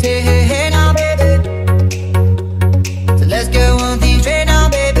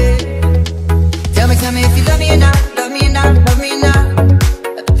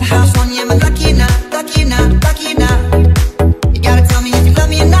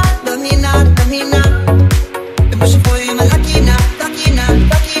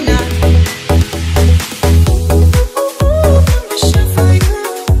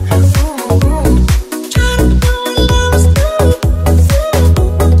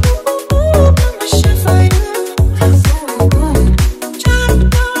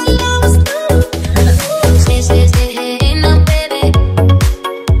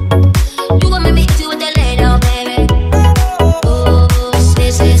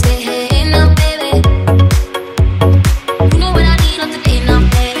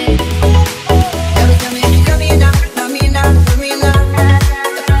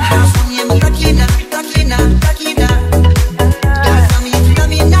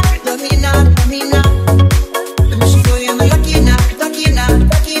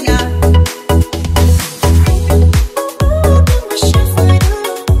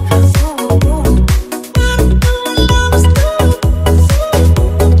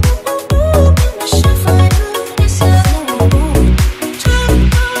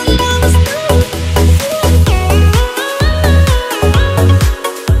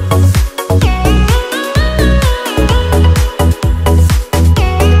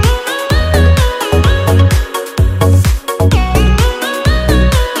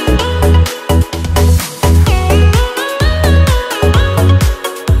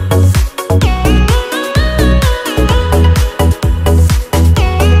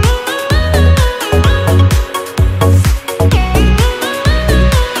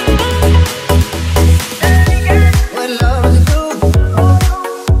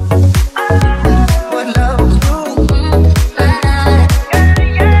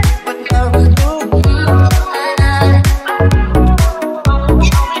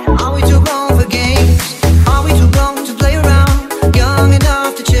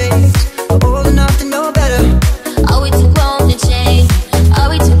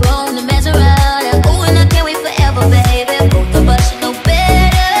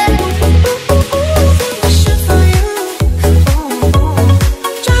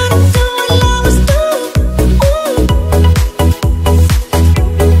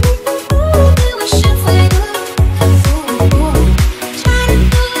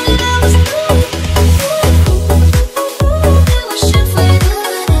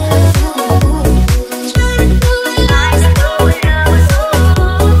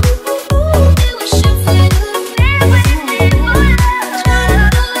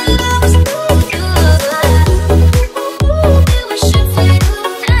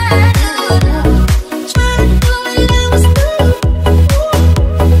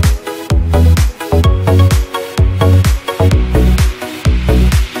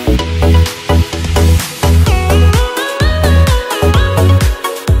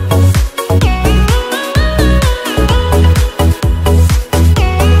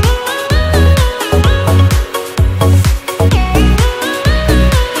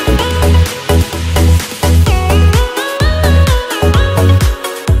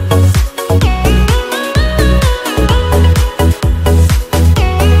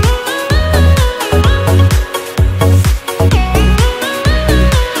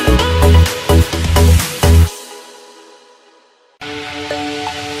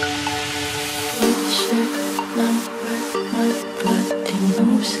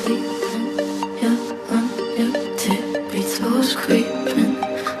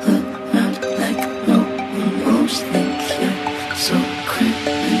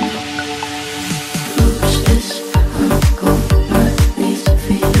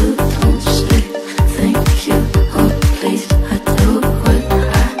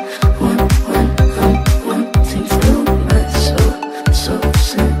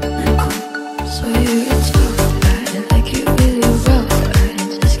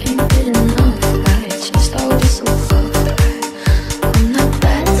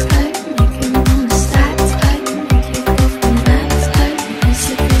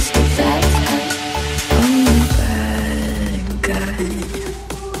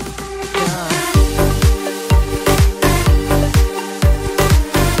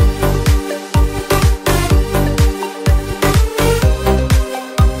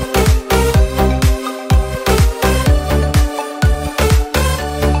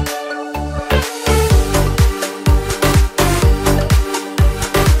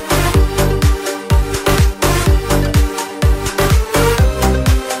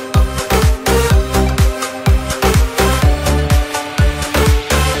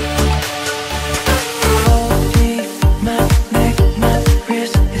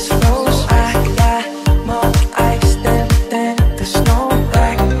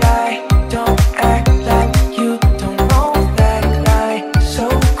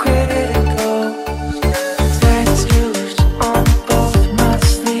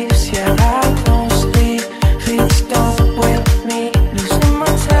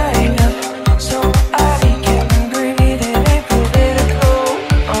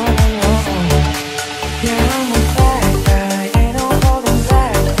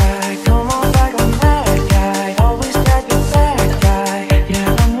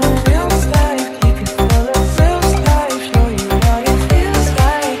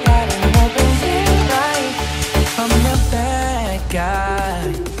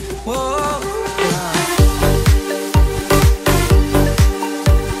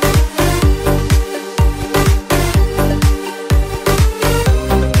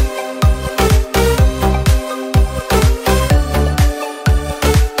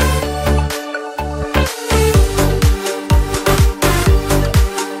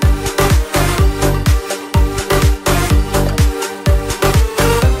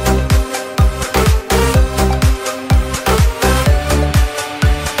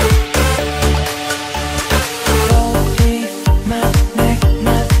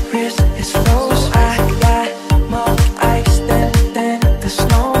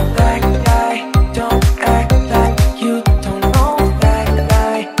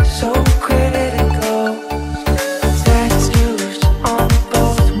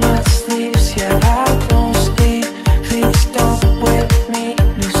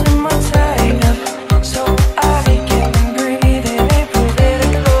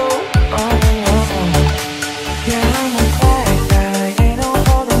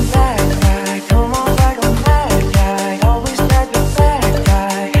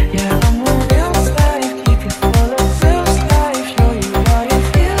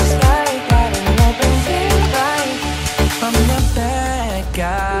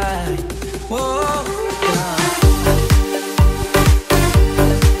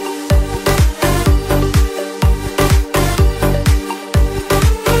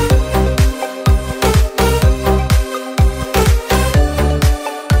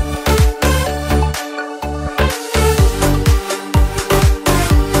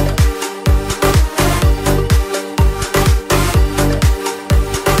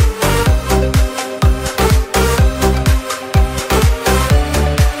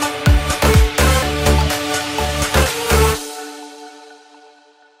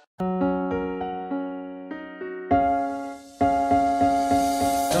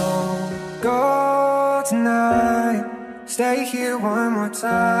 tonight. Stay here one more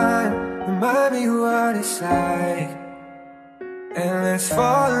time. Remind me what it's like. And let's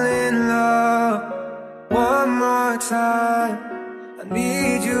fall in love one more time. I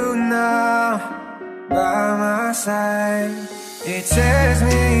need you now by my side. It tears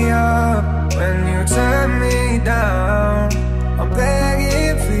me up when you turn me down. I'm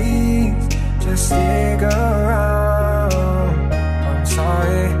begging, please, just stick around. I'm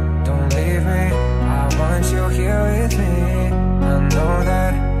sorry, don't leave me. I want you here with me. I know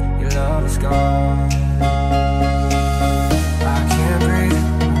that your love is gone. I can't breathe,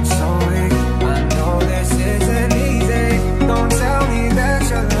 I'm so weak. I know this isn't easy. Don't tell me that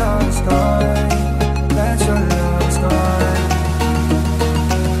your love is gone. That your love is gone.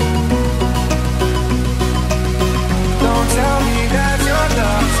 Don't tell me that your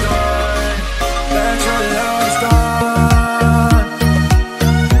love is gone.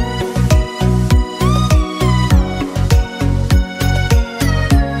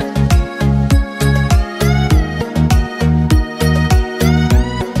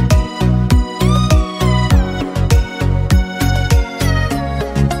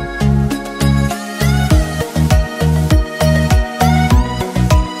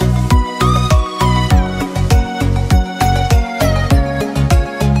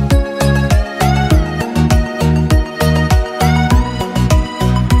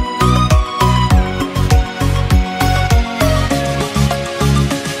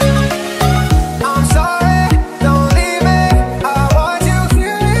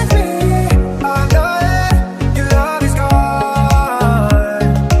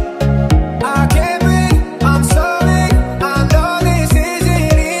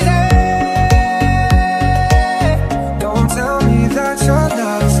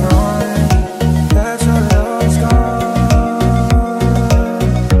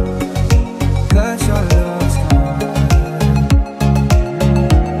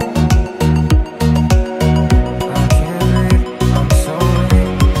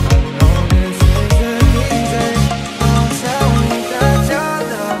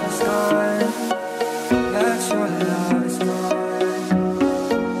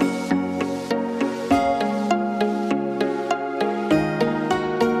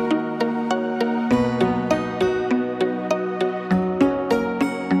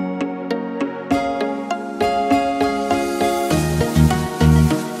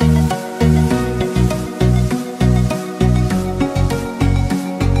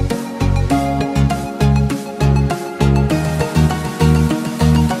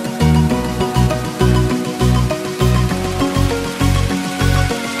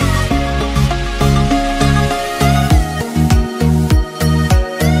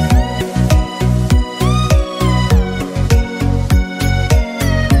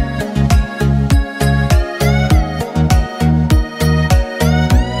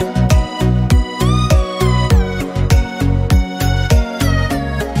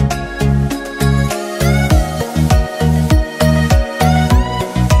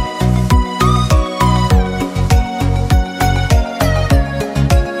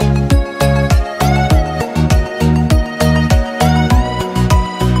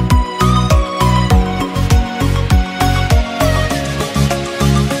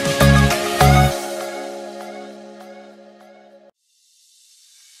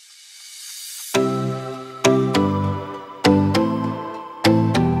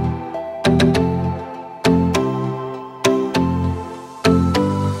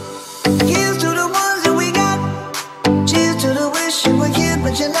 were here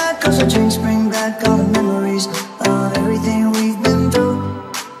but you're not. Cause the drinks bring back all the memories of everything we've been through.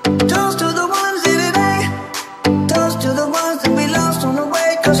 Toast to the ones here today, toast to the ones that we lost on the way.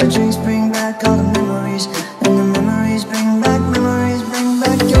 Cause the drinks bring back all the memories, and the memories bring back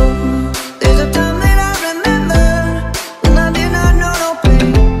you. There's a time that I remember when I did not know no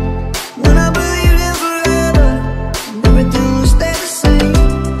pain, when I believed in forever, and everything would stay the same.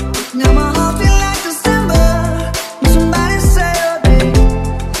 Now my heart feels like December when somebody say your name.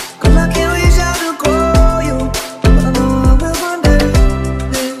 Cause I can't wait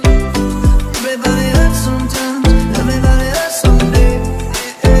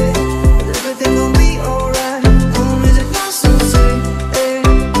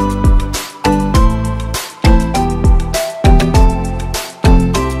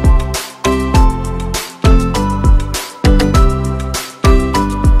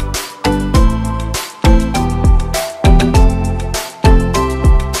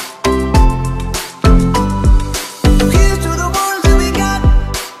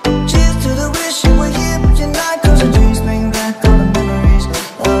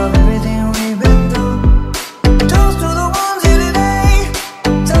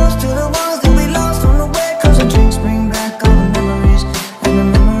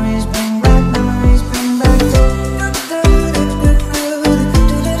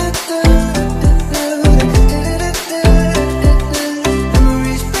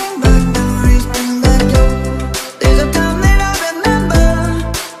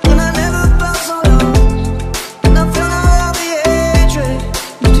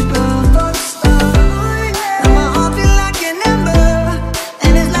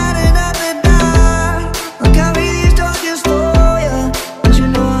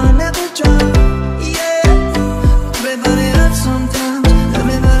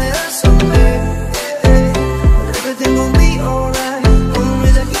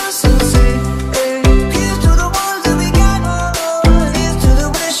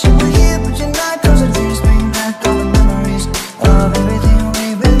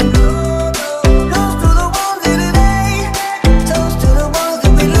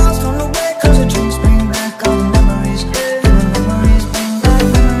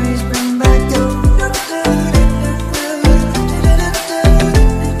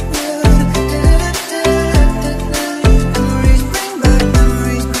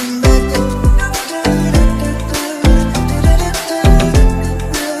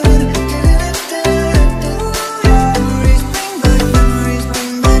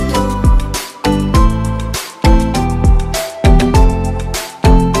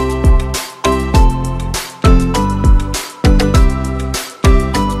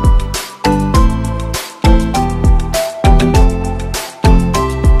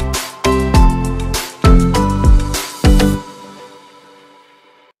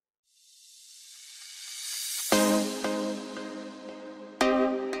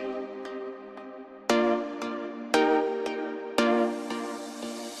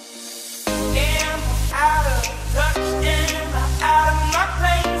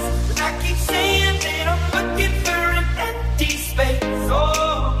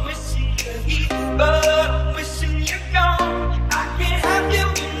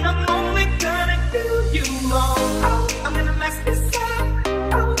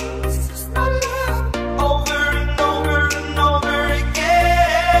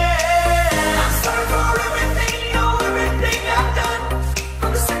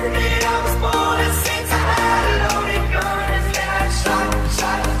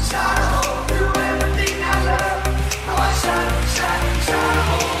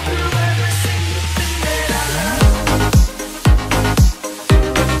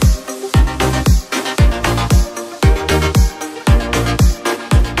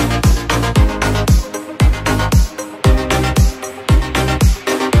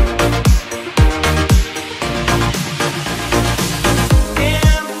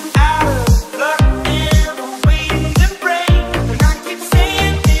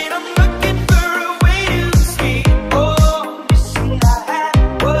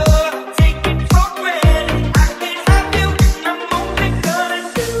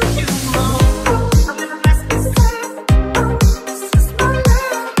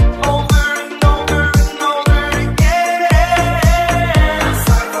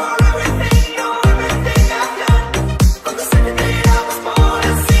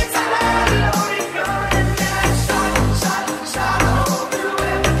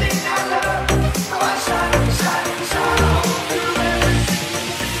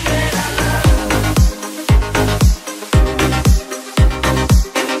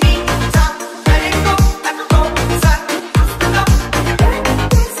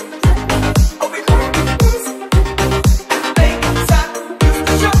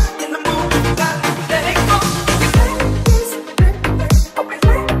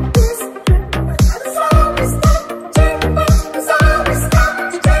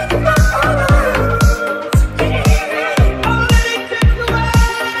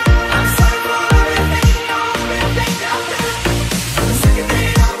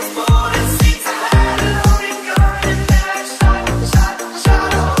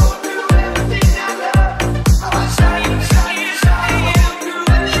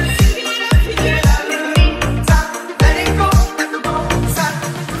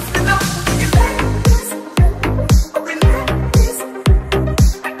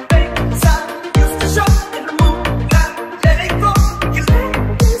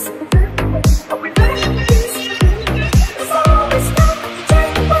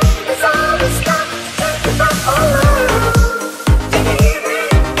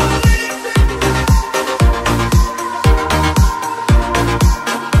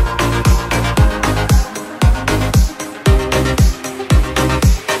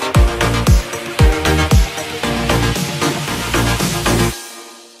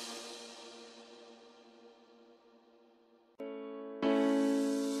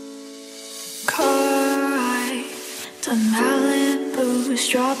Some Malibu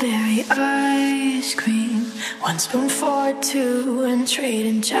strawberry ice cream, 1 spoon for 2 and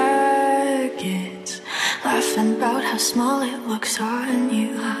trading jackets, laughing about how small it looks on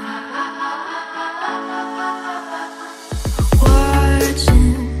you.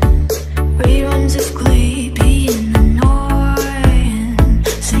 Watching reruns of Glee, being annoying,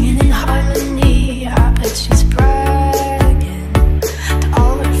 singing in harmony. I bet she's bragging to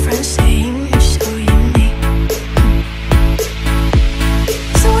all her friends, saying you're so unique.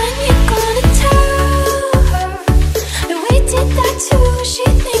 So when you gonna tell her that we did that too? She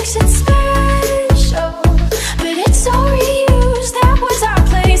thinks it's special, but it's all reused. That was our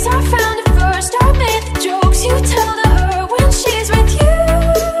place, I found it first. I made the jokes you tell to her when she's with you.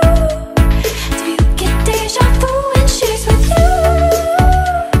 Do you get deja vu when she's with you?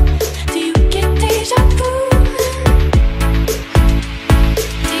 Do you get deja vu?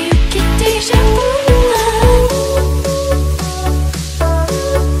 Do you get deja vu?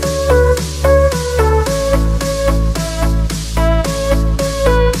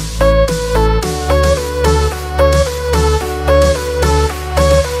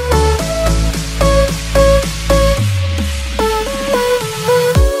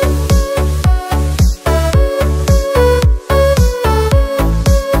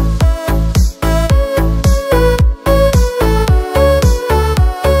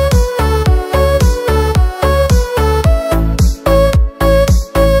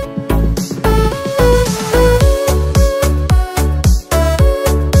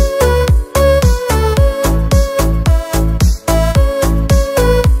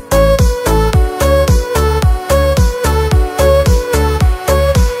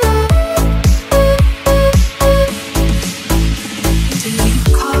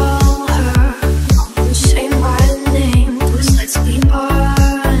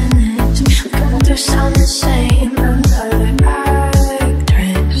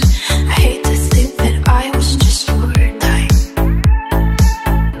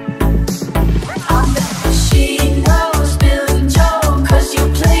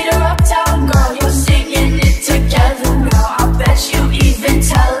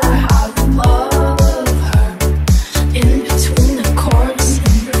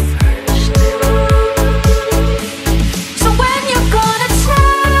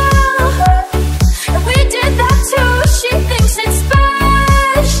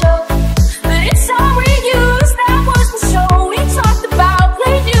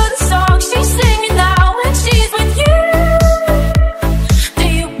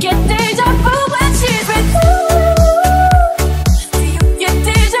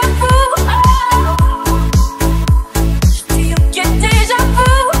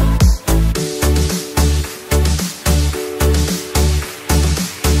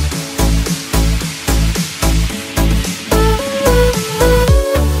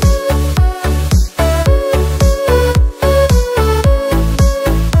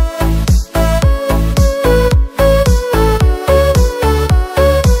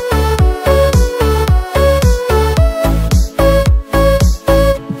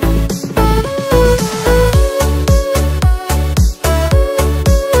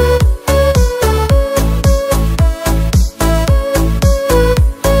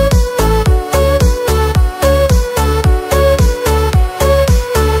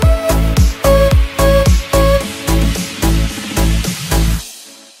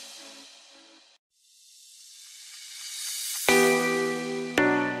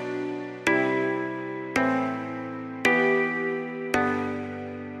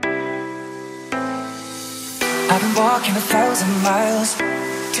 I've been walking 1,000 miles,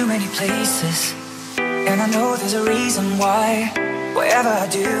 too many places, and I know there's a reason why, whatever I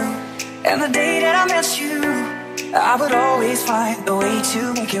do. And the day that I met you, I would always find a way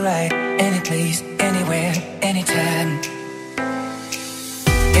to make it right. Any place, anywhere, anytime.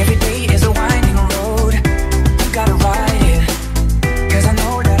 Every day is a winding road, you gotta ride it, 'cause I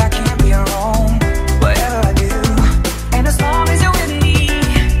know that I can't be wrong, whatever I do. And as long as you're with me,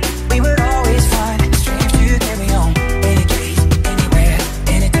 we would always find strength to carry on. Any place, anywhere,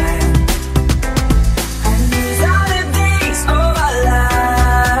 anytime. And these are the days of our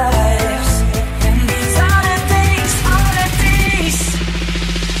lives, and these are the days, all the days.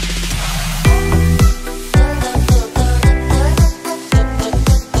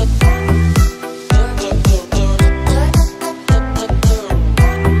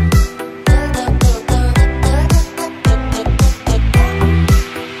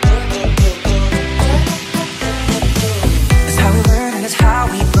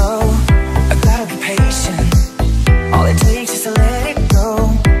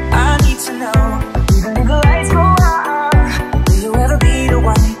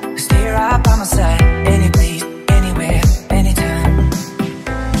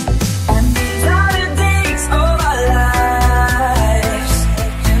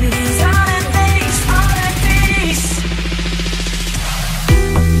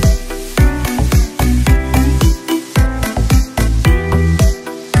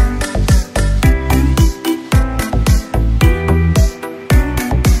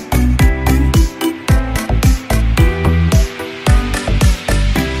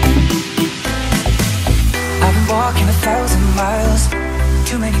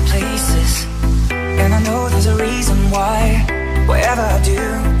 too many places, and I know there's a reason why. Wherever I do,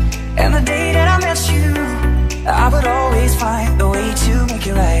 and the day that I met you, I would always find a way to make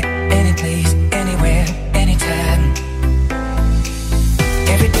it right. Any place, anywhere, anytime.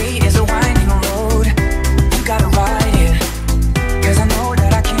 Every day is a winding road, you gotta ride it, 'cause I know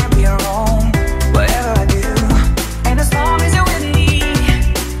that I can't be wrong. Whatever I do, and as long as you're with me,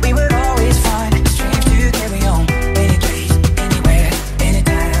 we would always find strength to carry on. Any place, anywhere,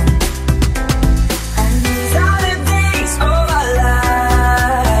 anytime. And these are the days of our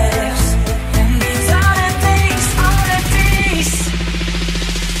lives, and these are the days, all the days.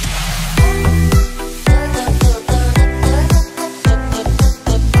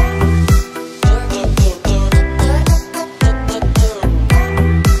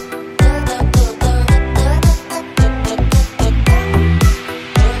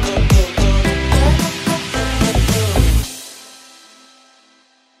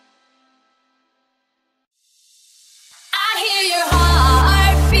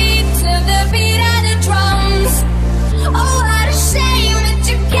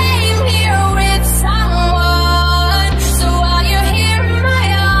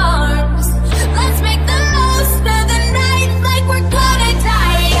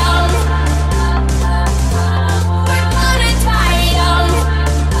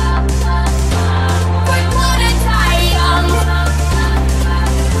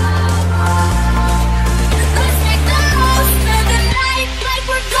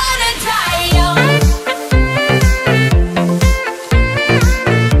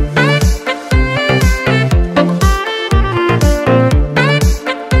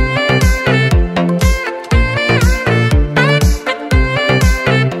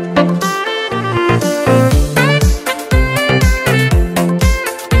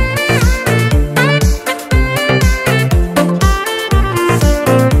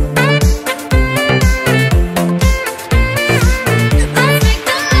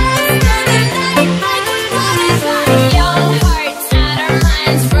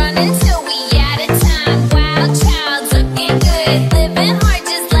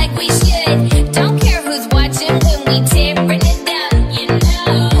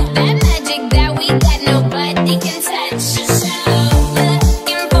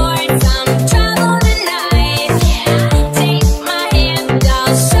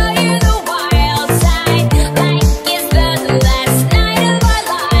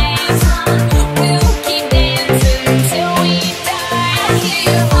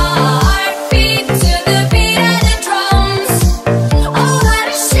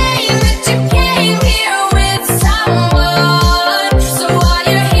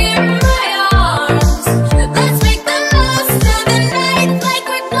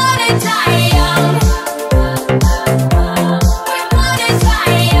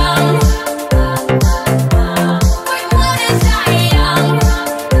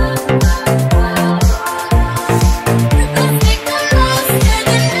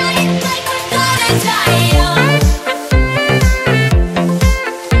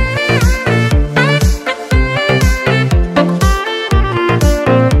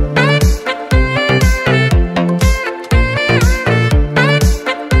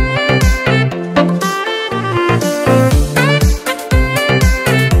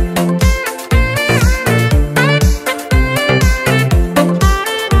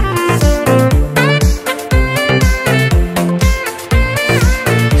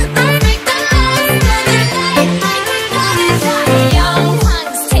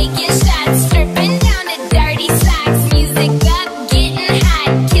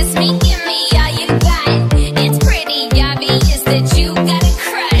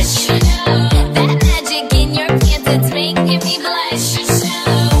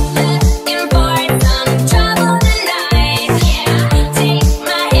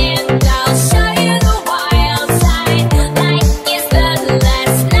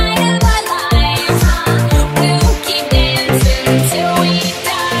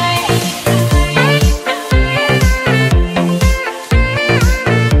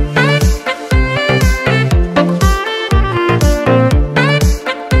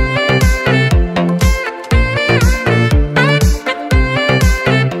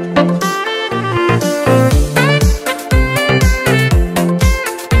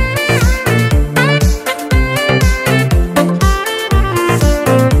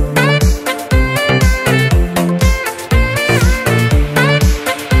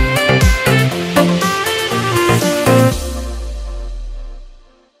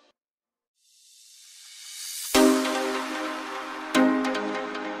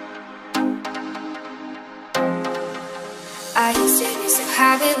 So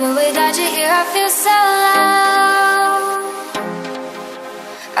happy, but without you here I feel so low.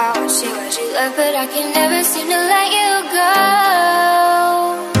 I wish you left, but I can never seem to let you go.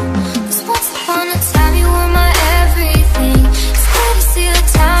 'Cause once upon a time you were my everything. It's clear to see the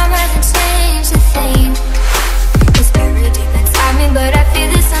time hasn't changed a thing. It's buried deep inside me, but I feel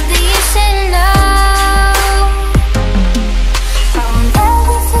there's something you should know. I will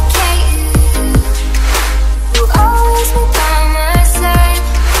never forget you. You'll always be by my side.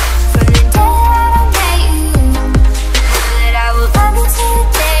 From the day that I met you, know that I will love you till the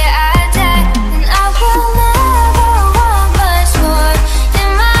day I die. And I will never want much more. In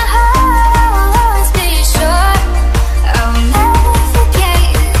my heart I will always be sure. I will never forget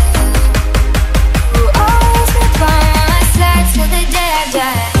you. You'll always be by my side till the day I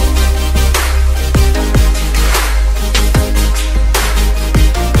die.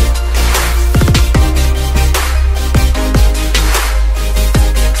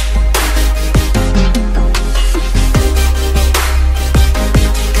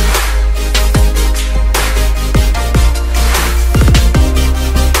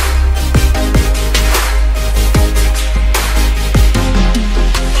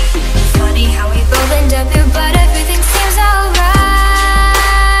 Funny how we both end up here, but everything seems alright.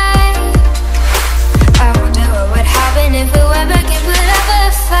 I wonder what would happen if we ever could put up a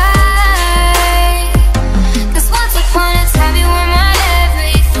fight. 'Cause once upon a time you were my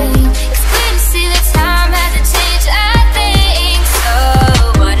everything. It's clear to see the time hasn't changed a thing. So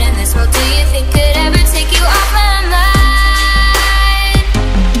what in this world do you think could ever take you off my mind?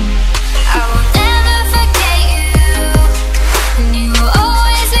 I will never forget you, and you will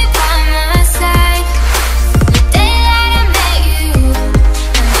always be by my side. From the day that I met you,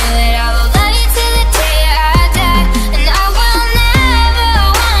 I know that I will love you till the day I die. And I will never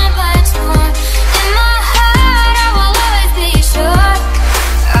want much more. In my heart I will always be sure.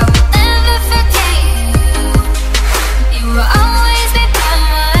 I will never forget you. You will always be by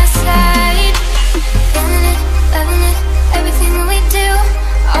my side. Feeling it, loving it, everything that we do.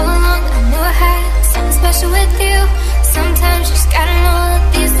 All along I knew I had something special with you. Sometimes you just gotta know that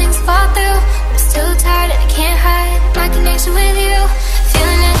these things fall through. I'm still tired and I can't hide my connection with you.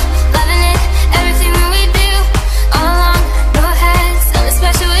 Feeling it, loving it, everything that we do. All along I knew I had something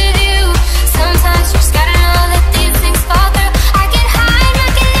special with you. Sometimes you just gotta know that these things fall through. I can hide my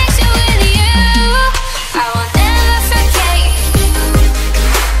connection with you. I will never forget you.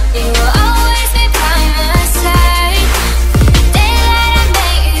 You will always be by my side. The day that I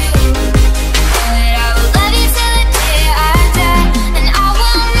met you, know that I will love you till the day I die. And I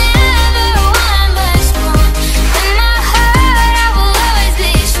will never want much more. In my heart I will always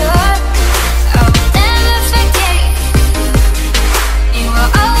be sure. I will never forget you. You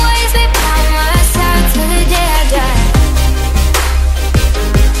will always be by my side till the day I die.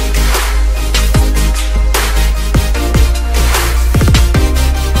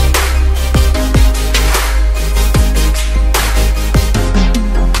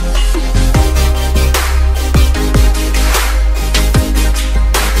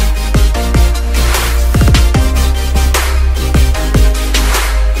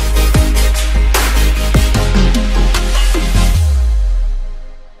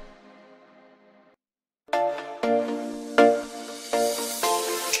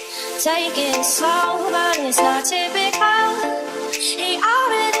 Take it slow, but it's not typical. He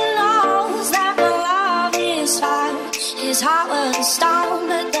already knows that my love is fine. His heart was a stone,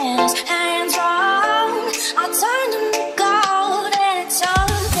 but then his hands wrong. I turned him to gold and it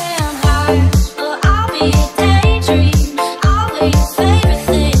took him high. But I'll be a daydream, I'll be your favorite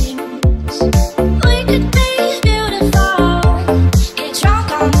things. We could be beautiful, get drunk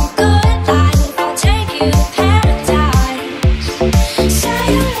on the good life. I'll take you to paradise. Say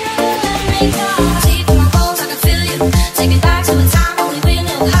you never let me go. Deep in my bones I can feel you. Take me back to a time only we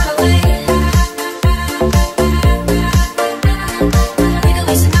knew how to wait. We could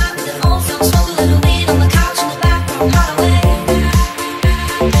waste a night with an old film, smoke a little weed on the couch in the background, how to wait.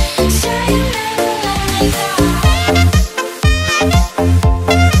 Say you never let me go.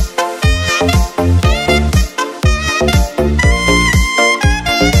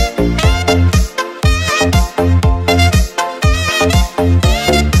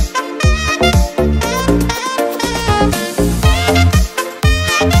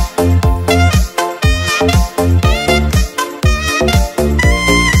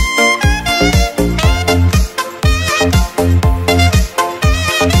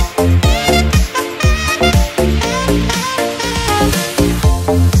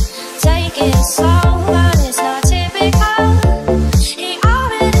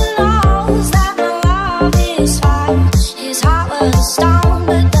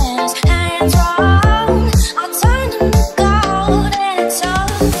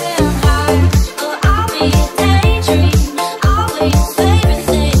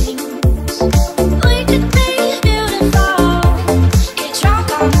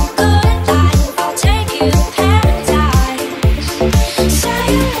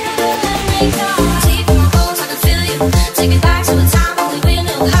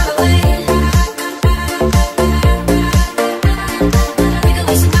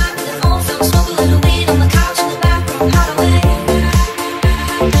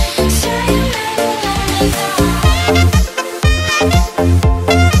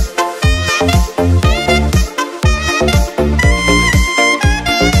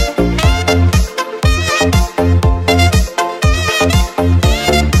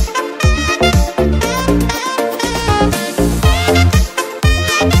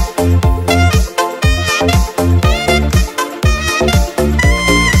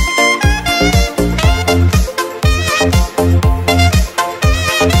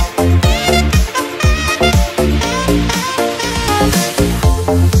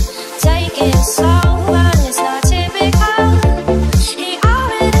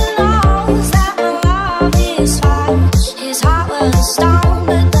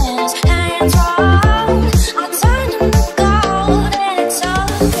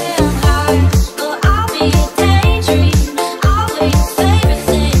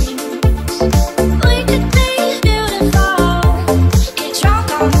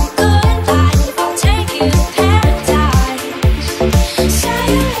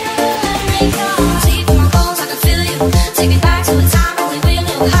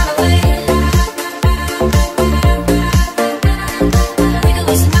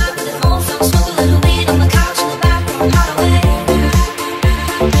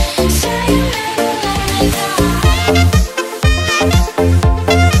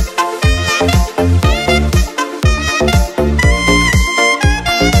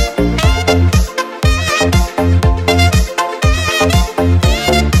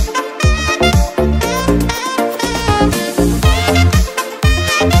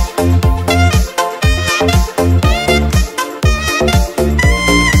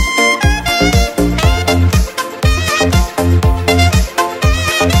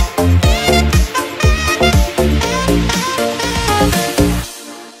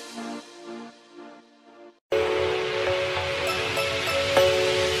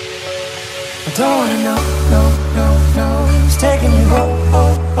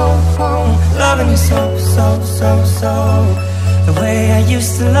 loving you so, so, so, so. The way I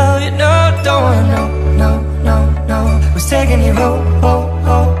used to love you, no, don't wanna know, no, no, no. Was taking you home, home,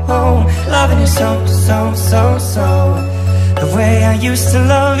 home, home. Loving you so, so, so, so. The way I used to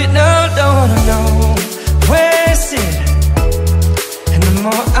love you, no, don't wanna know. Wasted. And the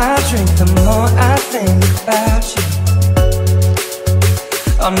more I drink, the more I think about you.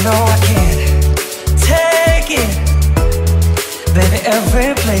 Oh no, I can't take it. Baby,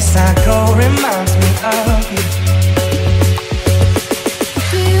 every place I go reminds me of you.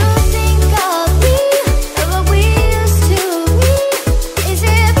 Do you think of me, of what we used to be? Is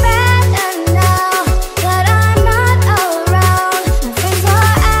it better now that I'm not around? My friends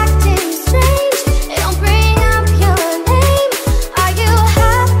are acting strange, they don't bring up your name. Are you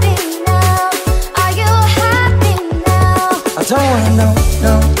happy now? Are you happy now? I don't wanna know,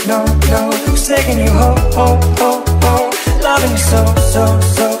 no, no, no. Who's taking you home, home, home, home? Loving you so, so,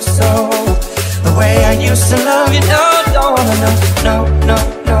 so, so. The way I used to love you, no, don't wanna know, no, no,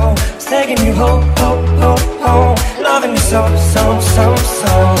 no. It's taking you home, home, home, home. Loving you so, so, so,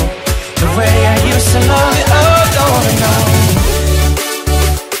 so. The way I used to love you, oh, don't wanna know.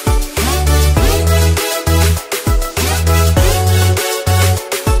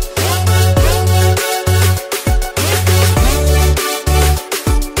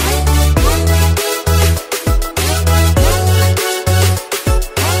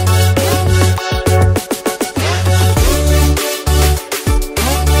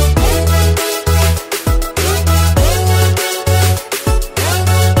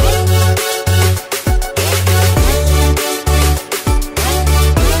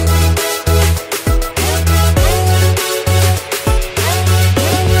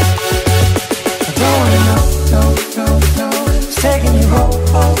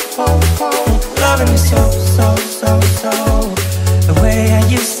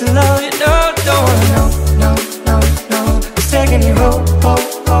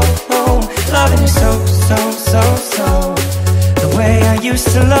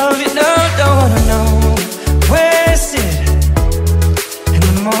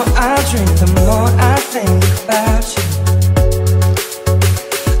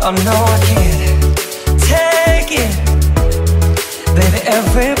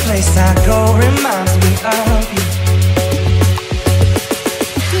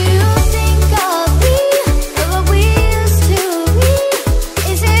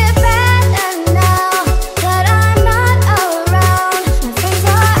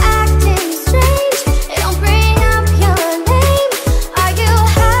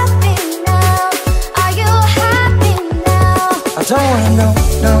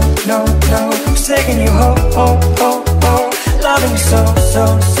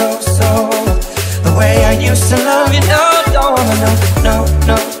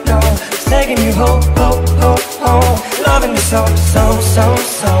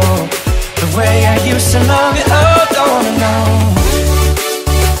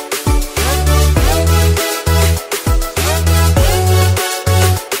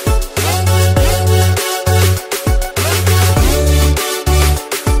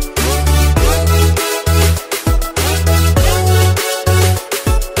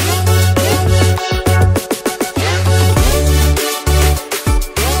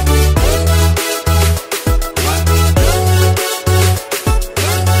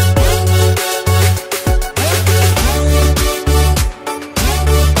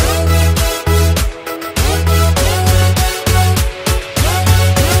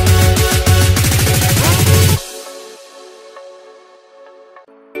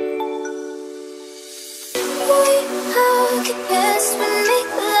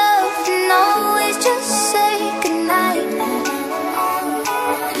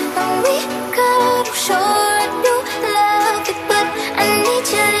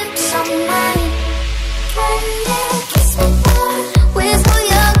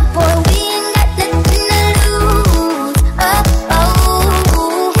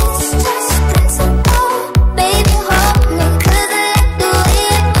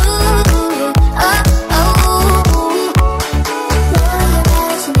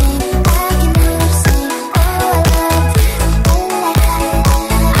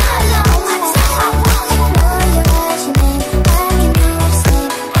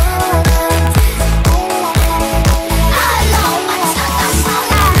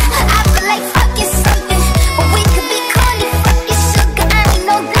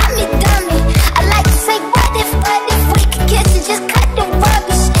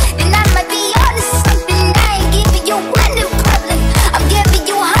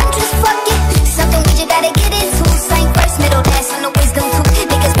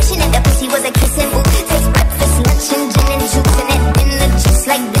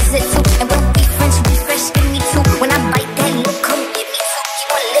 is it too? And we'll be friends, you be fresh, give me two. When I bite that lip, come give me two. You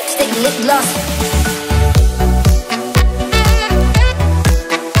want lipstick, lip gloss.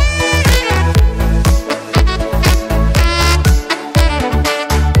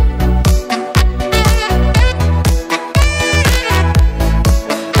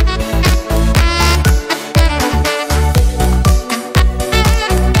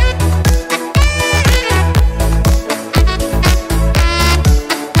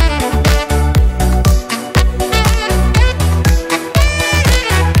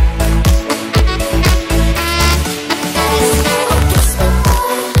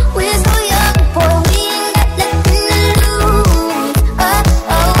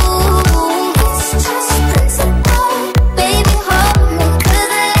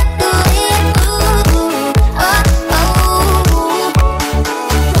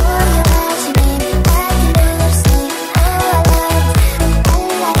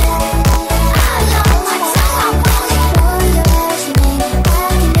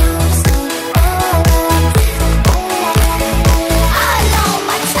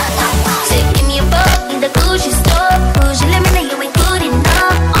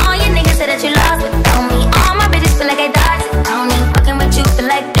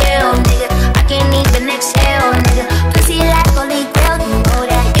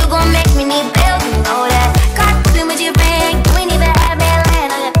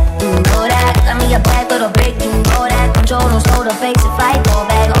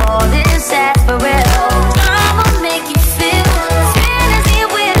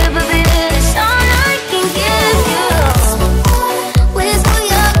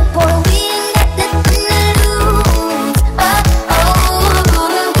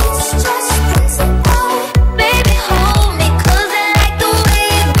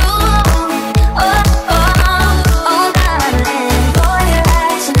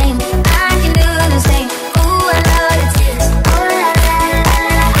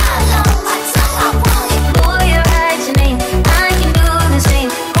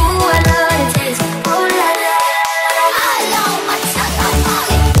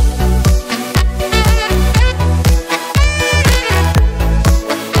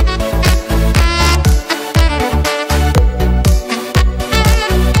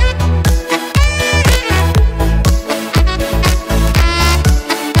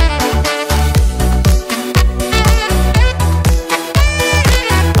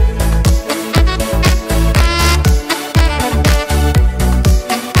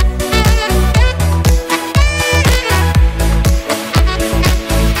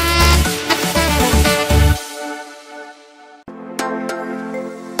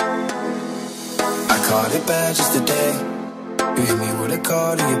 caught it bad just today. You hit me with a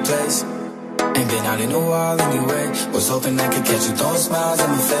call to your place. Ain't been out in a while anyway. Was hoping I could catch you throwing smiles in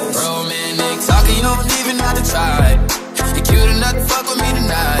my face. Romantic talking, you don't even have to try. You're cute enough to fuck with me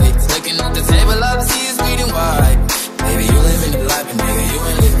tonight. Looking at the table, all I see is bleeding white. Baby, you living the life, but nigga, you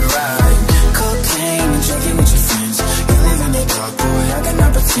ain't living right. Cocaine and drinking with your friends. You live in the dark, boy, I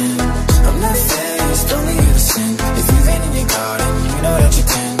cannot pretend. I'm not faced, only you to sin. If you've been in your garden, you know that you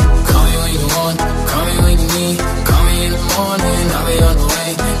can. Call me when you want, call me when you need. Call me in the morning, I'll be on the way.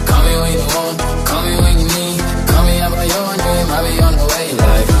 Call me when you want, call me when you need. Call me out by your name, I'll be on the way.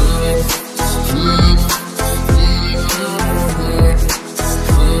 Like,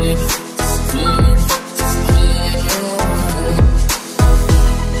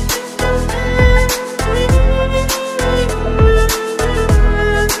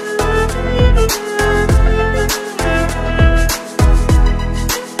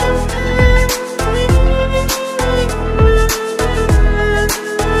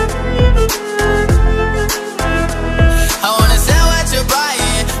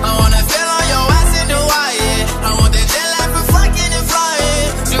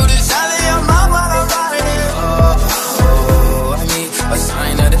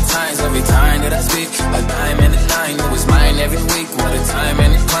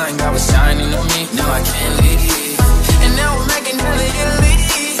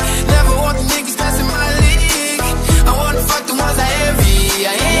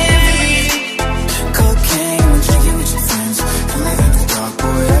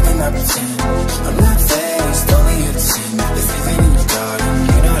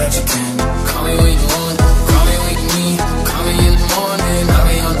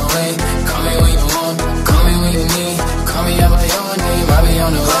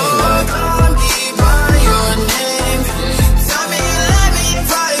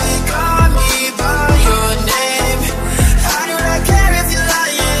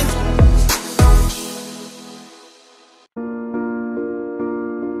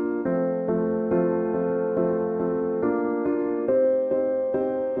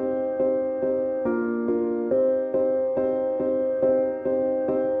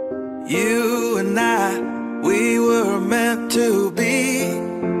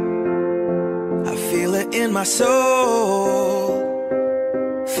 it in my soul,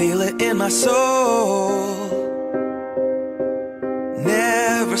 feel it in my soul.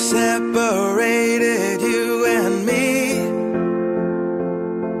 Never separated you and me,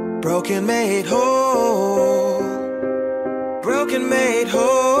 broken made whole, broken made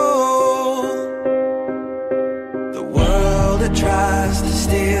whole. The world that tries to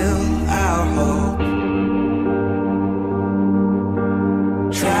steal our hope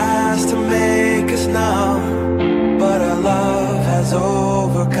tries to make us numb, but our love has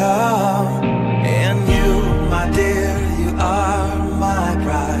overcome. And you, my dear, you are my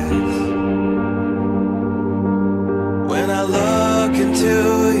prize. When I look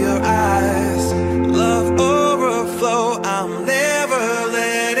into your eyes, love overflow, I'm never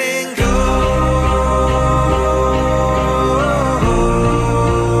letting go.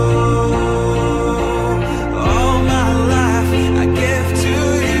 All my life I give to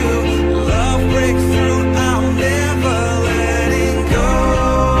you, love breakthrough, I'm never letting go.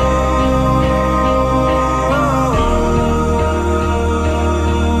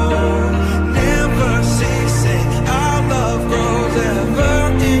 Never ceasing, our love grows ever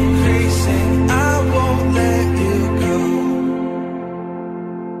increasing, I won't let you go.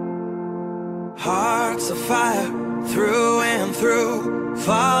 Hearts of fire through and through,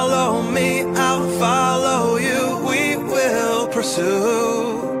 follow me, I'll follow you, we will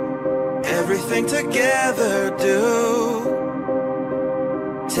pursue everything together, do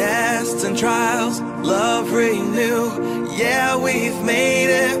tests and trials, love renew. Yeah, we've made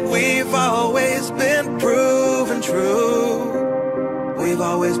it, we've always been proven true, we've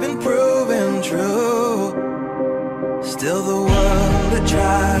always been proven true. Still the world that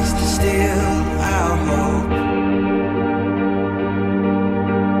tries to steal our hope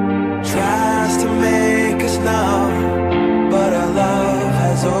tries to make us numb, but our love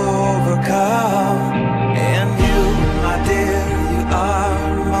has overcome. And you, my dear, you are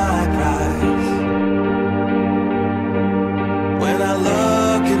my prize. When I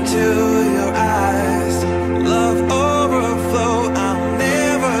look into your eyes, love overflow, I'm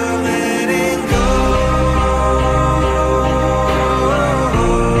never letting go.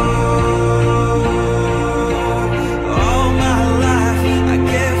 All my life I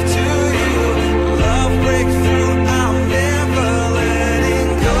give to you, love breakthrough, I'm never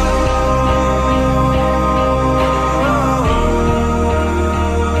letting go.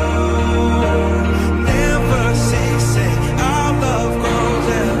 Never ceasing, our love grows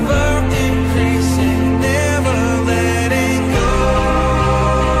ever increasing, never letting go.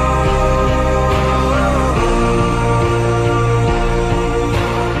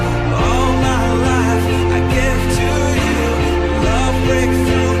 All my life I give to you, love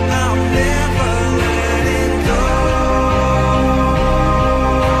breakthrough, I'm never letting go.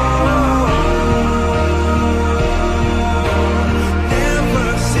 Never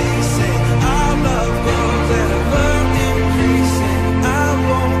ceasing, our love grows ever increasing, I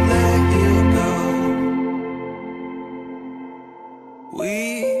won't let you go.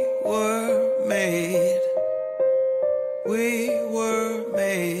 We were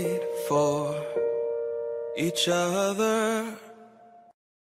made for each other.